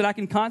things that I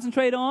can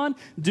concentrate on,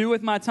 do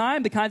with my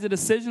time, the kinds of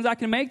decisions I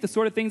can make, the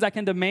sort of things I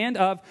can demand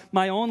of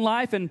my own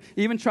life and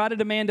even try to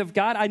demand of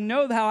God. I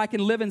know how I can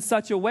live in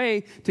such a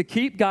way to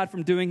keep God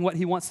from doing what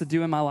he wants to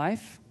do in my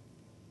life.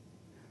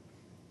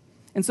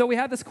 And so we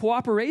have this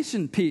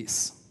cooperation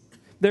piece.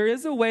 There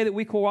is a way that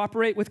we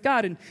cooperate with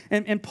God.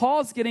 And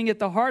Paul's getting at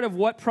the heart of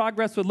what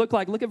progress would look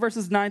like. Look at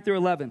verses 9 through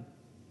 11.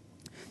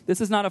 This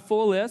is not a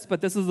full list,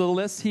 but this is the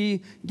list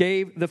he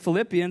gave the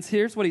Philippians.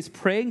 Here's what he's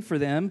praying for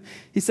them.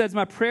 He says,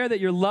 my prayer that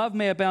your love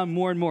may abound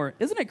more and more.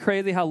 Isn't it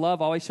crazy how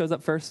love always shows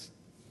up first?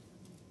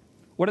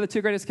 What are the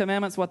two greatest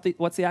commandments?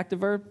 What's the active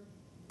verb?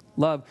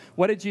 Love.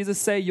 What did Jesus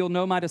say? You'll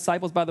know my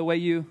disciples by the way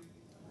you...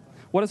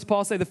 What does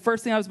Paul say? The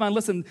first thing I was mind,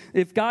 listen,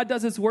 if God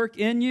does his work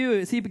in you,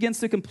 as he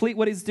begins to complete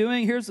what he's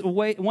doing, here's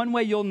one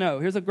way you'll know.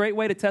 Here's a great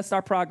way to test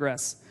our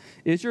progress.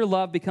 Is your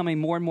love becoming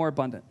more and more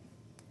abundant?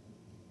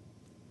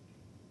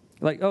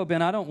 Like, oh,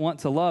 Ben, I don't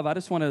want to love. I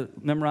just want to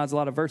memorize a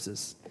lot of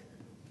verses.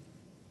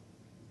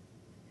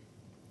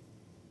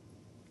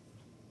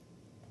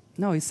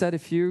 No, he said,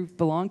 if you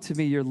belong to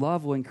me, your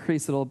love will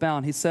increase, it'll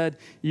abound. He said,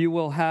 you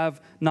will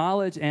have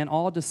knowledge and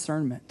all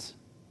discernment.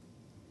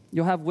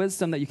 You'll have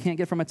wisdom that you can't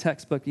get from a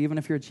textbook, even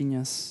if you're a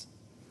genius.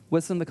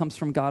 Wisdom that comes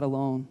from God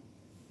alone.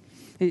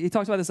 He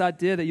talks about this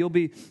idea that you'll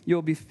be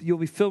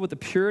filled with the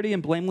purity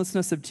and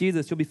blamelessness of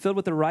Jesus. You'll be filled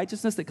with the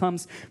righteousness that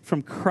comes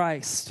from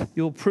Christ.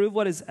 You'll prove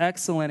what is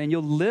excellent, and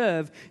you'll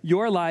live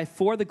your life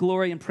for the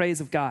glory and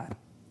praise of God.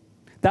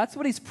 That's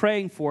what he's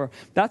praying for.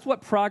 That's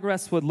what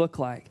progress would look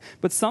like.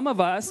 But some of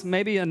us,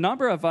 maybe a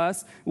number of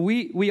us,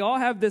 we all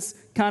have this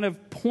kind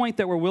of point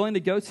that we're willing to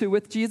go to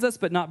with Jesus,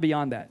 but not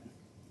beyond that.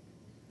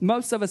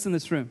 Most of us in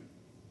this room.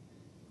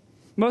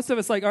 Most of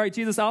us like, all right,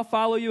 Jesus, I'll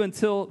follow you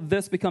until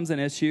this becomes an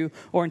issue,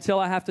 or until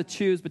I have to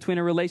choose between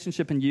a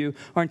relationship and you,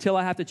 or until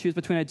I have to choose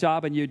between a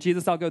job and you.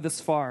 Jesus, I'll go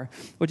this far.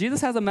 Well, Jesus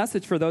has a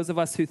message for those of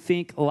us who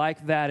think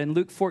like that. In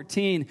Luke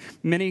 14,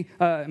 many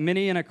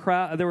in a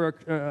crowd, there were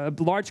a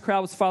large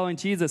crowd was following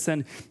Jesus,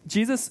 and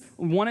Jesus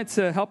wanted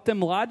to help them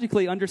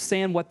logically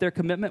understand what their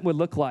commitment would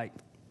look like.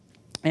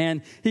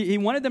 And he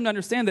wanted them to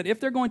understand that if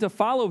they're going to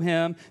follow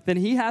him, then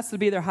he has to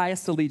be their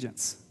highest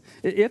allegiance.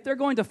 If they're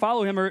going to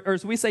follow him, or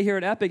as we say here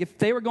at Epic, if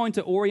they were going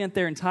to orient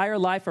their entire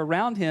life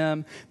around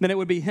him, then it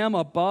would be him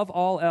above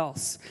all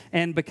else.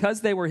 And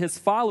because they were his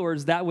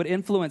followers, that would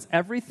influence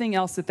everything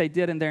else that they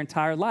did in their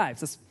entire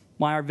lives. That's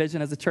why our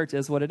vision as a church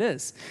is what it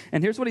is.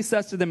 And here's what he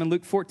says to them in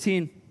Luke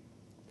 14,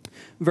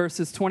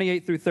 verses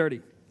 28 through 30.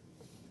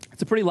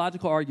 It's a pretty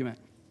logical argument.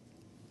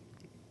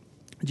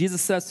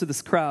 Jesus says to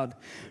this crowd,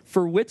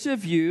 for which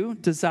of you,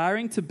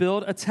 desiring to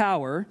build a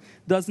tower,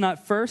 does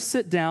not first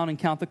sit down and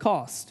count the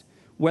cost,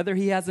 whether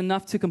he has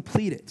enough to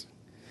complete it?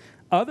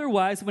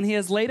 Otherwise, when he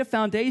has laid a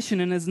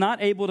foundation and is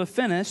not able to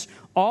finish,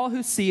 all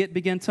who see it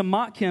begin to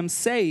mock him,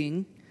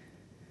 saying,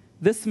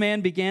 this man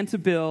began to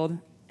build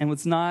and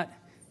was not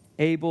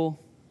able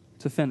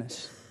to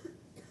finish.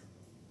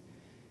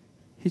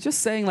 He's just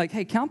saying, like,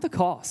 hey, count the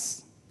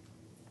costs.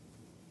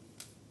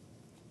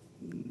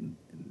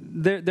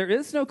 There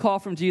is no call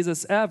from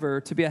Jesus ever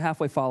to be a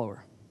halfway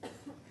follower.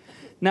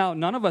 Now,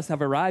 none of us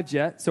have arrived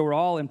yet, so we're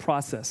all in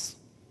process.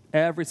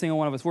 Every single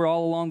one of us. We're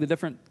all along the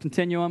different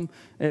continuum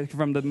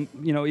from the,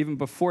 even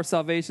before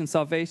salvation,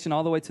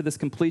 all the way to this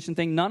completion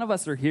thing. None of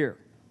us are here.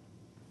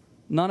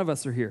 None of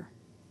us are here.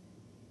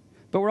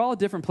 But we're all at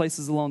different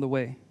places along the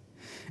way.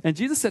 And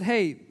Jesus said,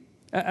 hey,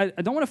 I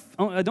don't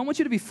want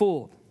you to be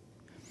fooled.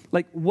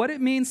 Like, what it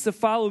means to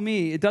follow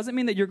me, it doesn't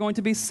mean that you're going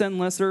to be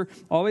sinless or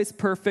always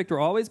perfect or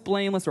always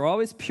blameless or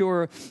always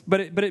pure, but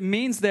it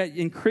means that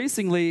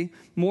increasingly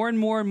more and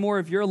more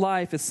of your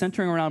life is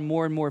centering around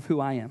more and more of who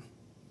I am.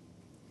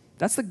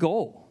 That's the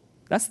goal.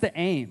 That's the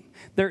aim.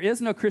 There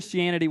is no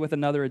Christianity with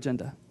another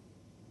agenda.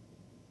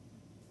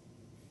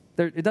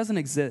 It doesn't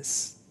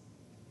exist.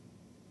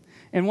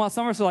 And while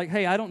some of us are like,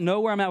 hey, I don't know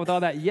where I'm at with all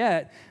that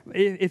yet,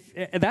 if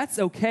that's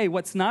okay.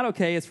 What's not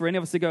okay is for any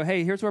of us to go,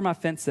 hey, here's where my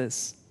fence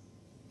is.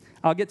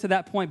 I'll get to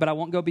that point, but I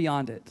won't go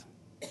beyond it.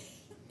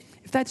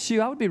 If that's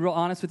you, I would be real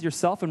honest with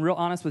yourself and real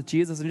honest with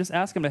Jesus and just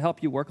ask him to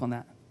help you work on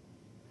that.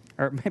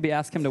 Or maybe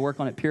ask him to work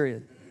on it,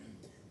 period.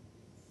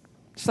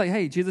 Just like,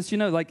 hey, Jesus,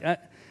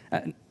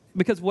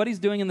 because what he's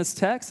doing in this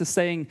text is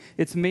saying,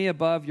 it's me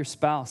above your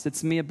spouse.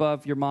 It's me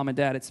above your mom and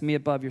dad. It's me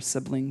above your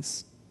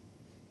siblings.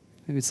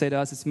 He would say to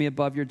us, it's me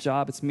above your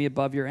job. It's me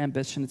above your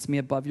ambition. It's me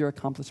above your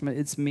accomplishment.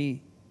 It's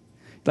me.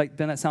 Like,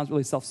 Ben, that sounds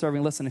really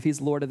self-serving. Listen, if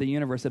he's Lord of the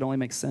universe, it only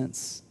makes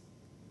sense.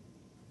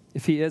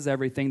 If he is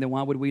everything, then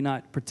why would we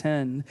not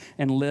pretend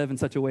and live in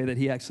such a way that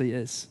he actually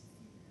is?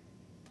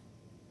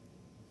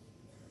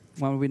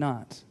 Why would we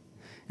not?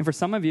 And for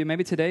some of you,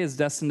 maybe today is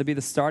destined to be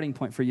the starting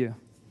point for you.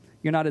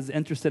 You're not as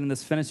interested in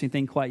this finishing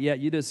thing quite yet.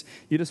 You just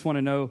want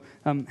to know,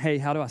 hey,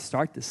 how do I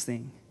start this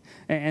thing?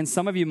 And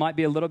some of you might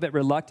be a little bit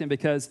reluctant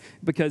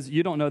because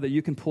you don't know that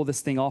you can pull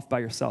this thing off by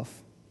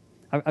yourself.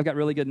 I've got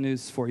really good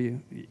news for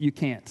you. You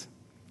can't.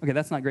 Okay,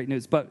 that's not great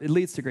news, but it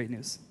leads to great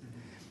news.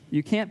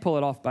 You can't pull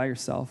it off by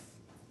yourself.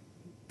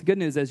 The good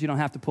news is you don't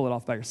have to pull it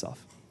off by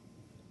yourself.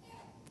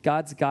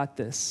 God's got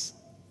this.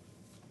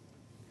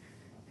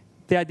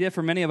 The idea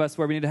for many of us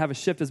where we need to have a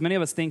shift is many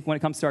of us think when it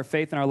comes to our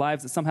faith and our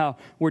lives that somehow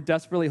we're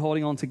desperately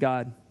holding on to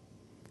God.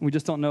 We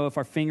just don't know if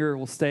our finger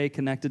will stay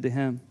connected to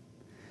him.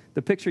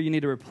 The picture you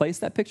need to replace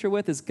that picture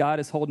with is God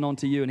is holding on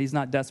to you, and he's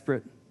not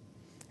desperate,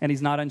 and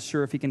he's not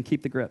unsure if he can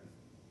keep the grip.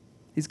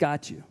 He's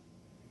got you.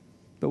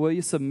 But will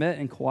you submit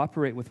and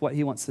cooperate with what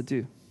he wants to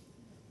do?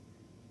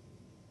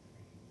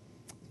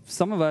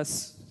 Some of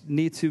us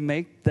need to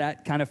make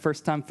that kind of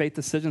first-time faith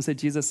decision, say,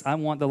 Jesus, I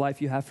want the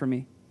life you have for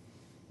me.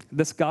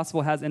 This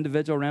gospel has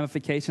individual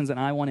ramifications, and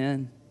I want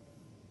in.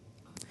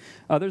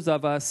 Others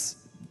of us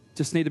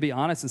just need to be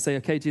honest and say,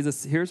 okay,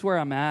 Jesus, here's where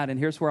I'm at, and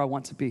here's where I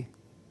want to be.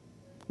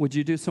 Would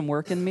you do some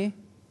work in me?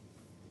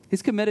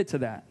 He's committed to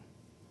that.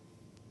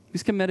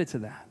 He's committed to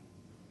that.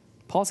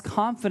 Paul's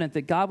confident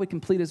that God would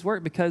complete his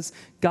work because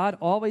God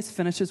always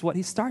finishes what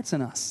he starts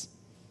in us.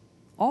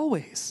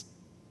 Always.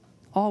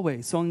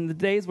 Always. So in the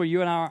days where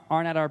you and I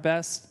aren't at our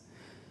best,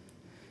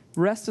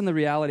 rest in the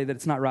reality that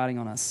it's not riding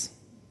on us.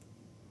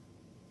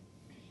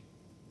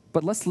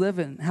 But let's live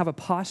and have a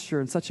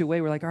posture in such a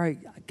way we're like, all right,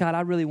 God,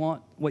 I really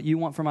want what you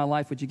want for my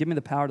life. Would you give me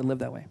the power to live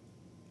that way?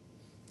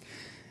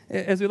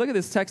 As we look at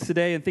this text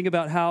today and think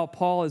about how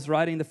Paul is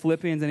writing the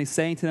Philippians and he's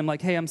saying to them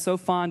like, hey, I'm so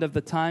fond of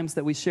the times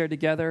that we shared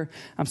together.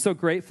 I'm so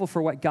grateful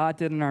for what God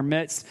did in our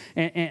midst.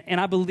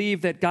 And I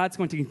believe that God's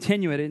going to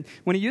continue it. And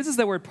when he uses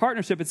the word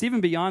partnership, it's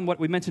even beyond what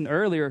we mentioned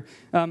earlier.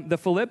 The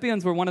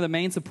Philippians were one of the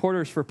main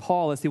supporters for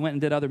Paul as he went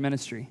and did other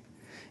ministry.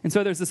 And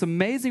so there's this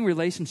amazing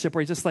relationship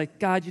where he's just like,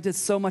 God, you did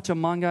so much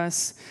among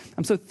us.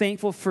 I'm so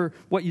thankful for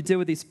what you did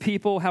with these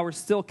people, how we're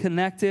still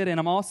connected. And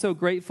I'm also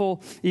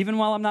grateful, even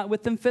while I'm not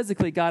with them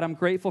physically, God, I'm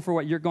grateful for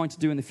what you're going to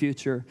do in the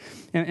future.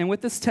 And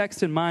with this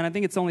text in mind, I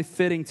think it's only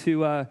fitting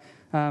to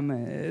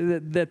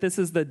that this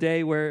is the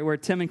day where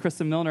Tim and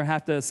Kristen Milner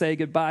have to say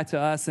goodbye to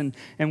us, and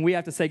we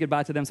have to say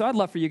goodbye to them. So I'd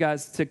love for you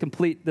guys to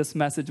complete this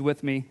message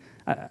with me.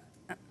 I'm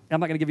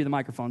not going to give you the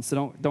microphone,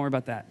 so don't worry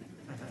about that.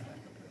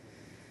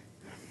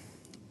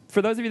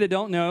 For those of you that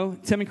don't know,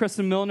 Tim and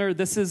Kristen Milner,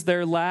 this is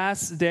their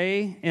last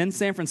day in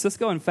San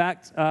Francisco. In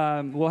fact,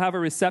 we'll have a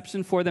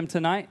reception for them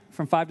tonight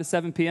from 5 to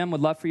 7 p.m.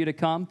 Would love for you to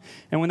come.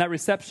 And when that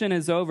reception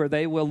is over,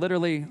 they will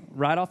literally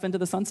ride off into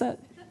the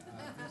sunset.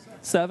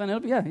 7, it'll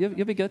be, yeah,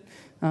 you'll be good.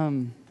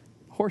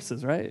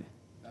 Horses, right?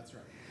 That's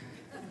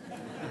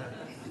right.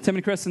 Tim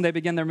and Kristen, they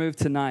begin their move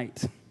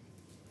tonight.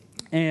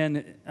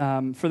 And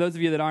for those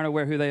of you that aren't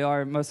aware who they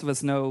are, most of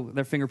us know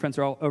their fingerprints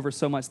are all over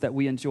so much that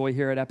we enjoy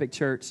here at Epic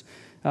Church.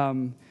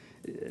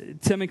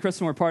 Tim and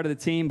Kristen were part of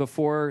the team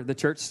before the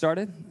church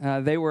started.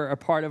 They were a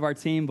part of our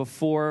team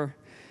before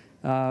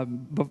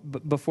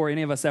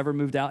any of us ever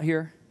moved out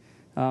here.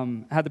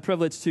 I had the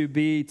privilege to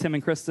be Tim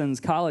and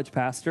Kristen's college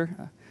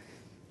pastor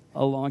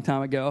a long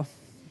time ago.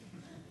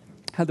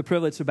 Had the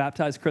privilege to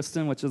baptize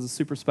Kristen, which was a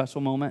super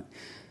special moment.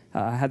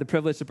 Had the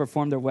privilege to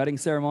perform their wedding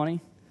ceremony.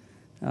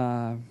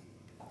 And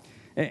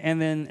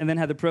then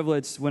had the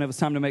privilege, when it was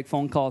time to make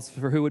phone calls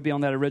for who would be on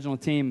that original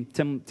team,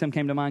 Tim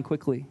came to mind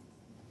quickly.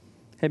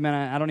 Hey, man,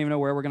 I don't even know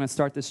where we're going to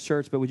start this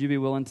church, but would you be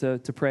willing to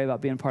pray about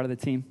being part of the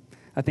team?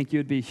 I think you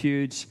would be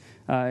huge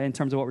in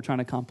terms of what we're trying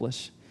to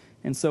accomplish.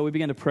 And so we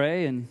began to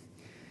pray, and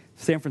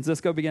San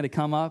Francisco began to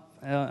come up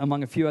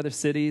among a few other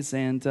cities,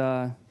 and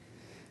so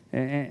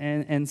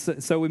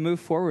we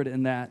moved forward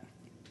in that.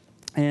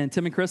 And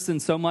Tim and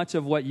Kristen, so much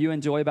of what you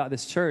enjoy about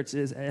this church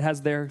is it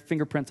has their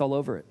fingerprints all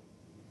over it.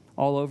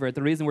 All over it.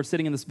 The reason we're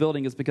sitting in this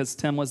building is because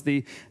Tim was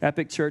the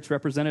Epic Church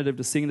representative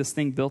to seeing this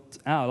thing built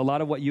out. A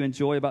lot of what you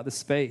enjoy about the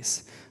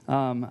space. I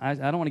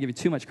don't want to give you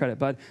too much credit,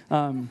 but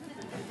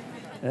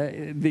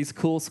these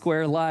cool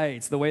square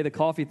lights, the way the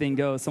coffee thing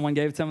goes, someone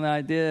gave Tim the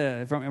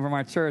idea from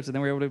our church, and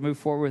then we were able to move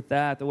forward with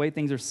that. The way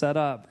things are set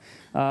up.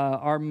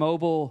 Our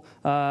mobile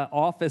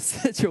office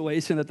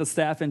situation that the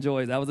staff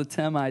enjoys, that was a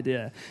Tim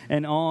idea.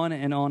 And on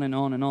and on and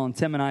on and on.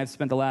 Tim and I have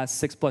spent the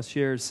last 6+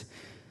 years,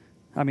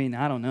 I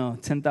don't know,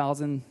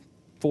 10,000,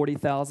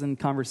 40,000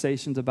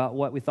 conversations about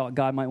what we thought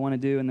God might want to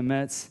do in the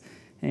midst.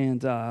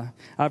 And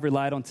I've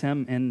relied on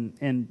Tim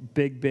in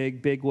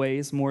big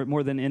ways,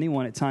 more than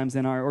anyone at times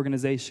in our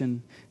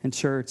organization and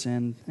church.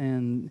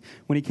 And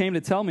when he came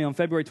to tell me on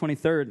February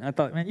 23rd, I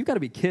thought, man, you've got to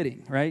be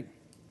kidding, right?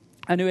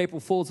 I knew April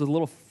Fool's was a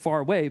little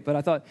far away, but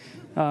I thought,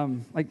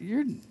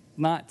 you're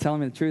not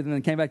telling me the truth. And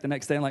then came back the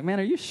next day and man,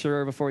 are you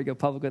sure before we go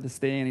public with this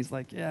thing? And he's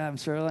like, yeah, I'm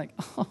sure.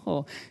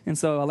 Oh. And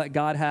so I let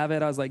God have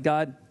it. I was like,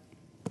 God,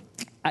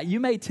 you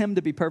made Tim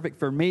to be perfect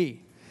for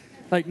me.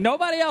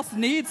 Nobody else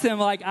needs him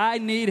like I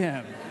need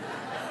him.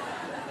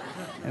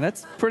 And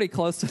that's pretty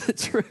close to the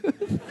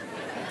truth.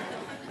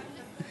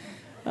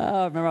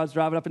 I remember I was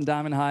driving up in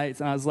Diamond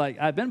Heights, and I was like,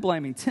 I've been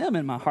blaming Tim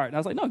in my heart. And I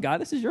was like, no,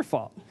 God, this is your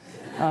fault.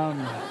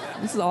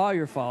 This is all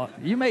your fault.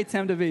 You made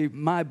Tim to be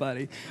my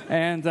buddy.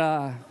 And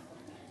there's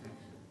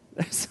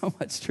so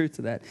much truth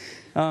to that.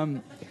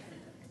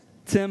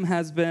 Tim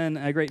has been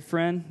a great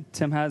friend.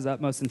 Tim has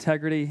utmost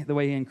integrity. The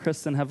way he and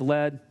Kristen have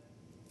led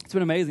It's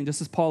been amazing.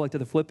 Just as Paul looked at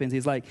the Philippians,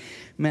 he's like,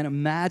 man,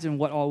 imagine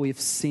what all we've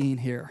seen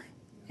here.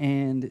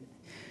 And,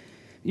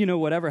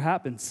 whatever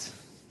happens,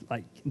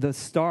 like the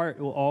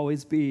start will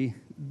always be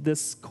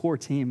this core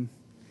team.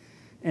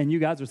 And you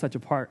guys are such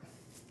a part.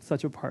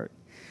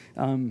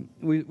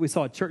 We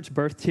saw a church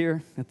birthed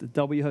here at the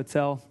W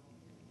Hotel.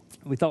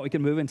 We thought we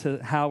could move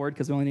into Howard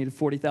because we only needed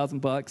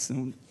 $40,000,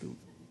 and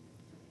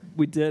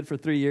we did for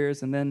 3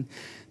 years. And then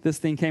this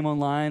thing came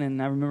online, and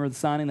I remember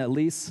signing that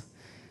lease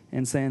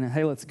and saying,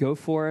 hey, let's go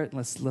for it.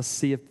 Let's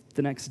see if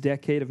the next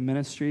decade of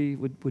ministry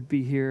would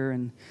be here.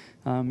 And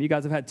you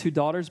guys have had 2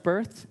 daughters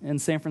birthed in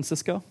San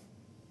Francisco,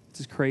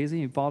 which is crazy.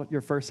 You bought your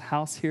first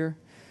house here.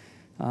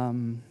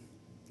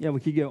 We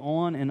could go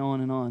on and on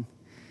and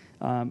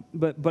on.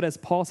 But as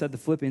Paul said, the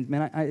Philippians,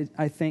 man,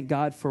 I thank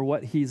God for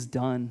what he's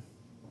done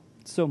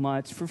so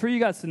much. For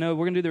you guys to know,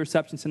 we're going to do the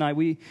reception tonight.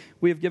 We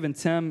have given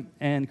Tim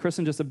and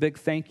Kristen just a big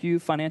thank you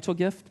financial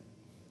gift.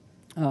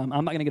 I'm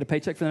not going to get a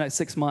paycheck for the next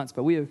 6 months,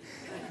 but we have...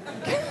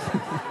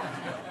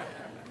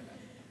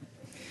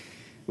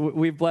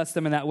 We've blessed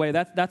them in that way.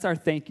 That's our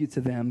thank you to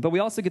them. But we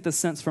also get the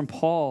sense from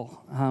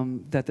Paul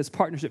that this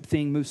partnership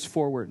thing moves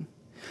forward.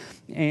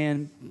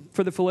 And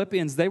for the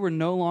Philippians, they were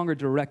no longer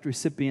direct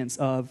recipients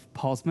of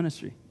Paul's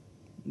ministry.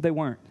 They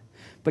weren't.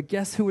 But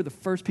guess who were the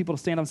first people to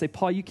stand up and say,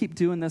 Paul, you keep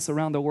doing this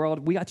around the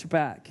world. We got your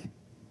back.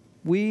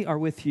 We are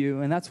with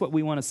you. And that's what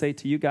we want to say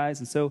to you guys.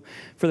 And so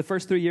for the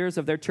first 3 years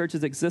of their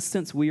church's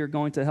existence, we are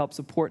going to help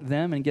support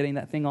them in getting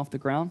that thing off the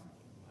ground.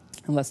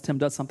 Unless Tim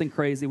does something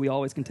crazy, we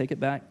always can take it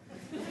back.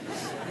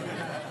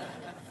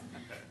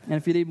 And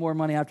if you need more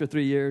money after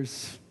 3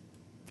 years,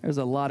 there's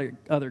a lot of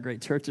other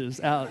great churches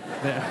out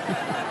there.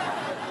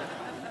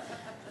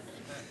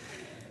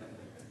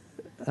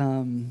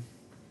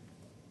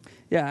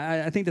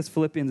 I think this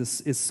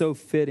Philippians is so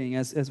fitting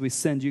as we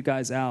send you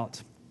guys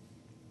out.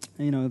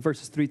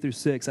 Verses 3 through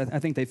 6, I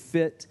think they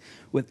fit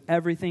with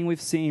everything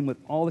we've seen, with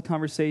all the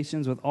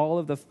conversations, with all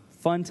of the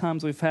fun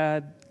times we've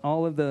had,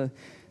 all of the,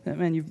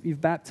 man,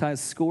 you've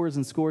baptized scores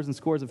and scores and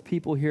scores of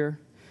people here.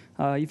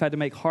 You've had to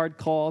make hard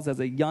calls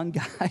as a young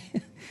guy.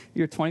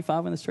 You're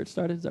 25 when this church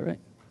started, is that right?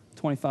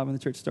 25 when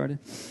the church started.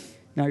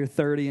 Now you're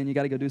 30 and you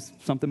got to go do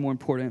something more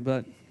important.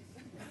 But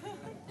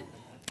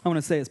I want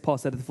to say, as Paul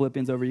said to the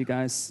Philippians over you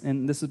guys,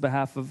 and this is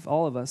behalf of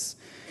all of us,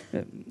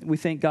 we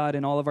thank God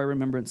in all of our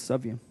remembrance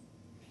of you.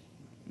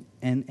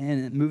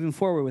 And moving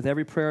forward with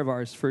every prayer of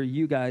ours for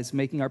you guys,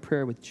 making our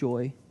prayer with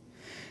joy.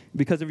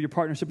 Because of your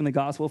partnership in the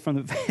gospel from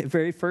the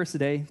very first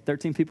day,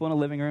 13 people in a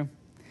living room.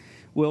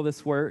 Will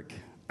this work?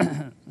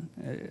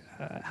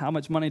 How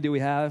much money do we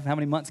have? How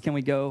many months can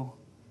we go?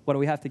 What do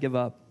we have to give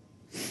up?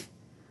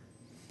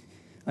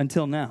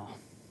 Until now,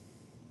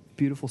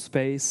 beautiful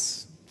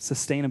space,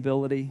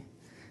 sustainability,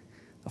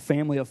 a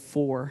family of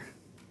 4.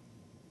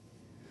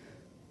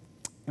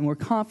 And we're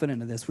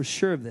confident of this, we're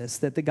sure of this,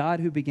 that the God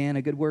who began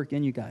a good work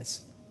in you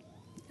guys,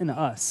 in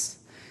us,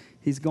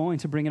 he's going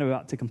to bring it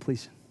about to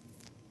completion.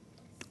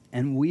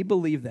 And we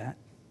believe that.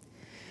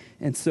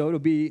 And so it'll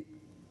be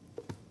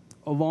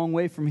a long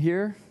way from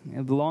here,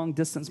 and the long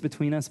distance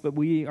between us, but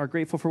we are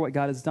grateful for what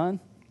God has done,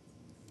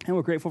 and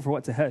we're grateful for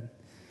what's ahead.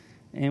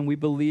 And we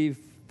believe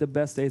the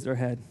best days are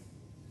ahead.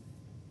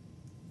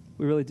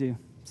 We really do.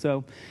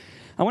 So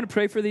I want to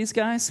pray for these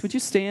guys. Would you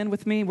stand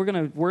with me? We're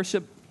going to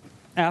worship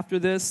after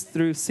this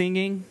through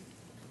singing.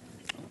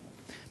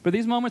 But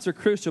these moments are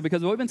crucial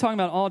because what we've been talking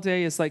about all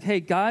day is like,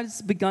 hey,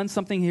 God's begun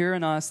something here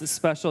in us that's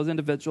special as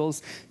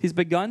individuals. He's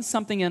begun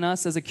something in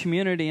us as a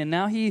community, and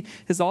now he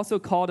has also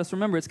called us.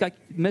 Remember, it's got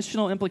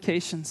missional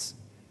implications.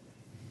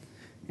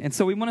 And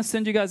so we want to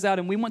send you guys out,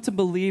 and we want to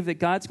believe that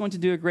God's going to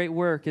do a great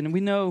work. And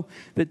we know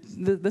that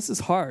this is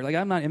hard. Like,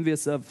 I'm not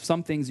envious of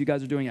some things you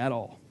guys are doing at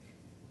all.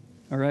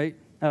 All right?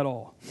 At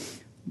all.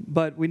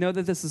 But we know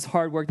that this is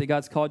hard work that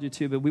God's called you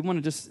to, but we want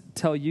to just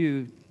tell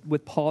you,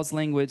 with Paul's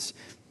language,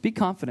 be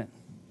confident.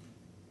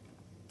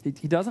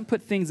 He doesn't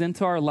put things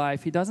into our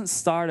life. He doesn't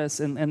start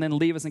us and then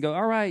leave us and go,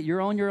 all right, you're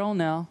on your own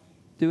now.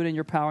 Do it in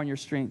your power and your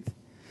strength.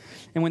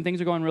 And when things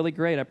are going really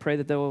great, I pray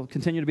that there will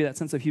continue to be that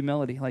sense of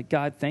humility. Like,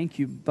 God, thank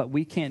you, but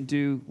we can't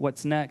do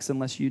what's next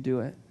unless you do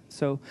it.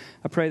 So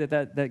I pray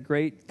that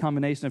great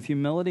combination of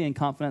humility and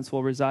confidence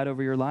will reside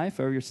over your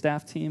life, over your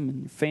staff team and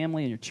your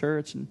family and your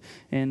church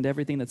and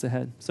everything that's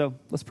ahead. So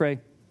let's pray.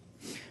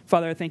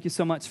 Father, I thank you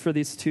so much for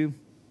these two.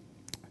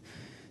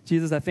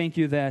 Jesus, I thank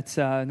you that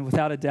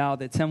without a doubt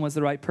that Tim was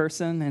the right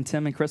person and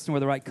Tim and Kristen were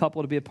the right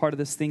couple to be a part of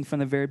this thing from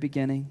the very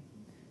beginning.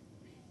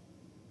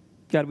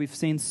 God, we've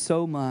seen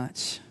so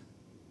much.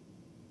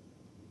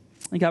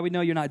 And God, we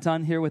know you're not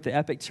done here with the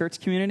Epic Church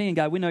community. And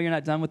God, we know you're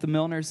not done with the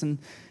Milners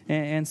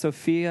and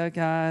Sophia,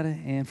 God,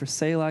 and for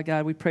Selah,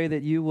 God. We pray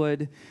that you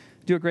would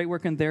do a great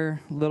work in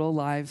their little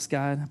lives,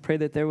 God. I pray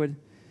that you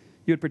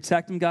would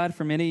protect them, God,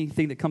 from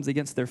anything that comes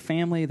against their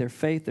family, their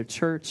faith, their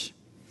church.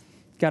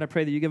 God, I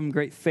pray that you give them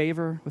great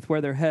favor with where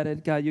they're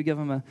headed. God, you give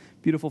them a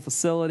beautiful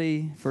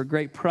facility for a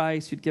great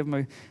price. You'd give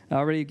them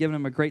already given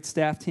them a great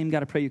staff team.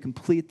 God, I pray you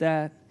complete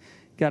that.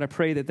 God, I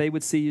pray that they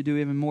would see you do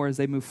even more as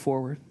they move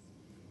forward.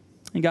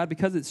 And God,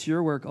 because it's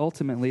your work,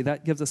 ultimately,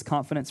 that gives us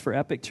confidence for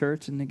Epic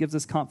Church, and it gives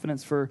us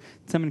confidence for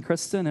Tim and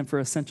Kristen and for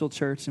Essential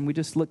Church, and we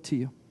just look to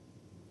you.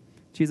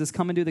 Jesus,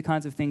 come and do the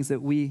kinds of things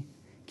that we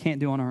can't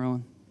do on our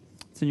own.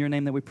 It's in your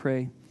name that we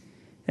pray.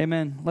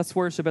 Amen. Let's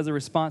worship as a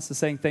response to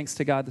saying thanks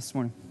to God this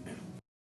morning.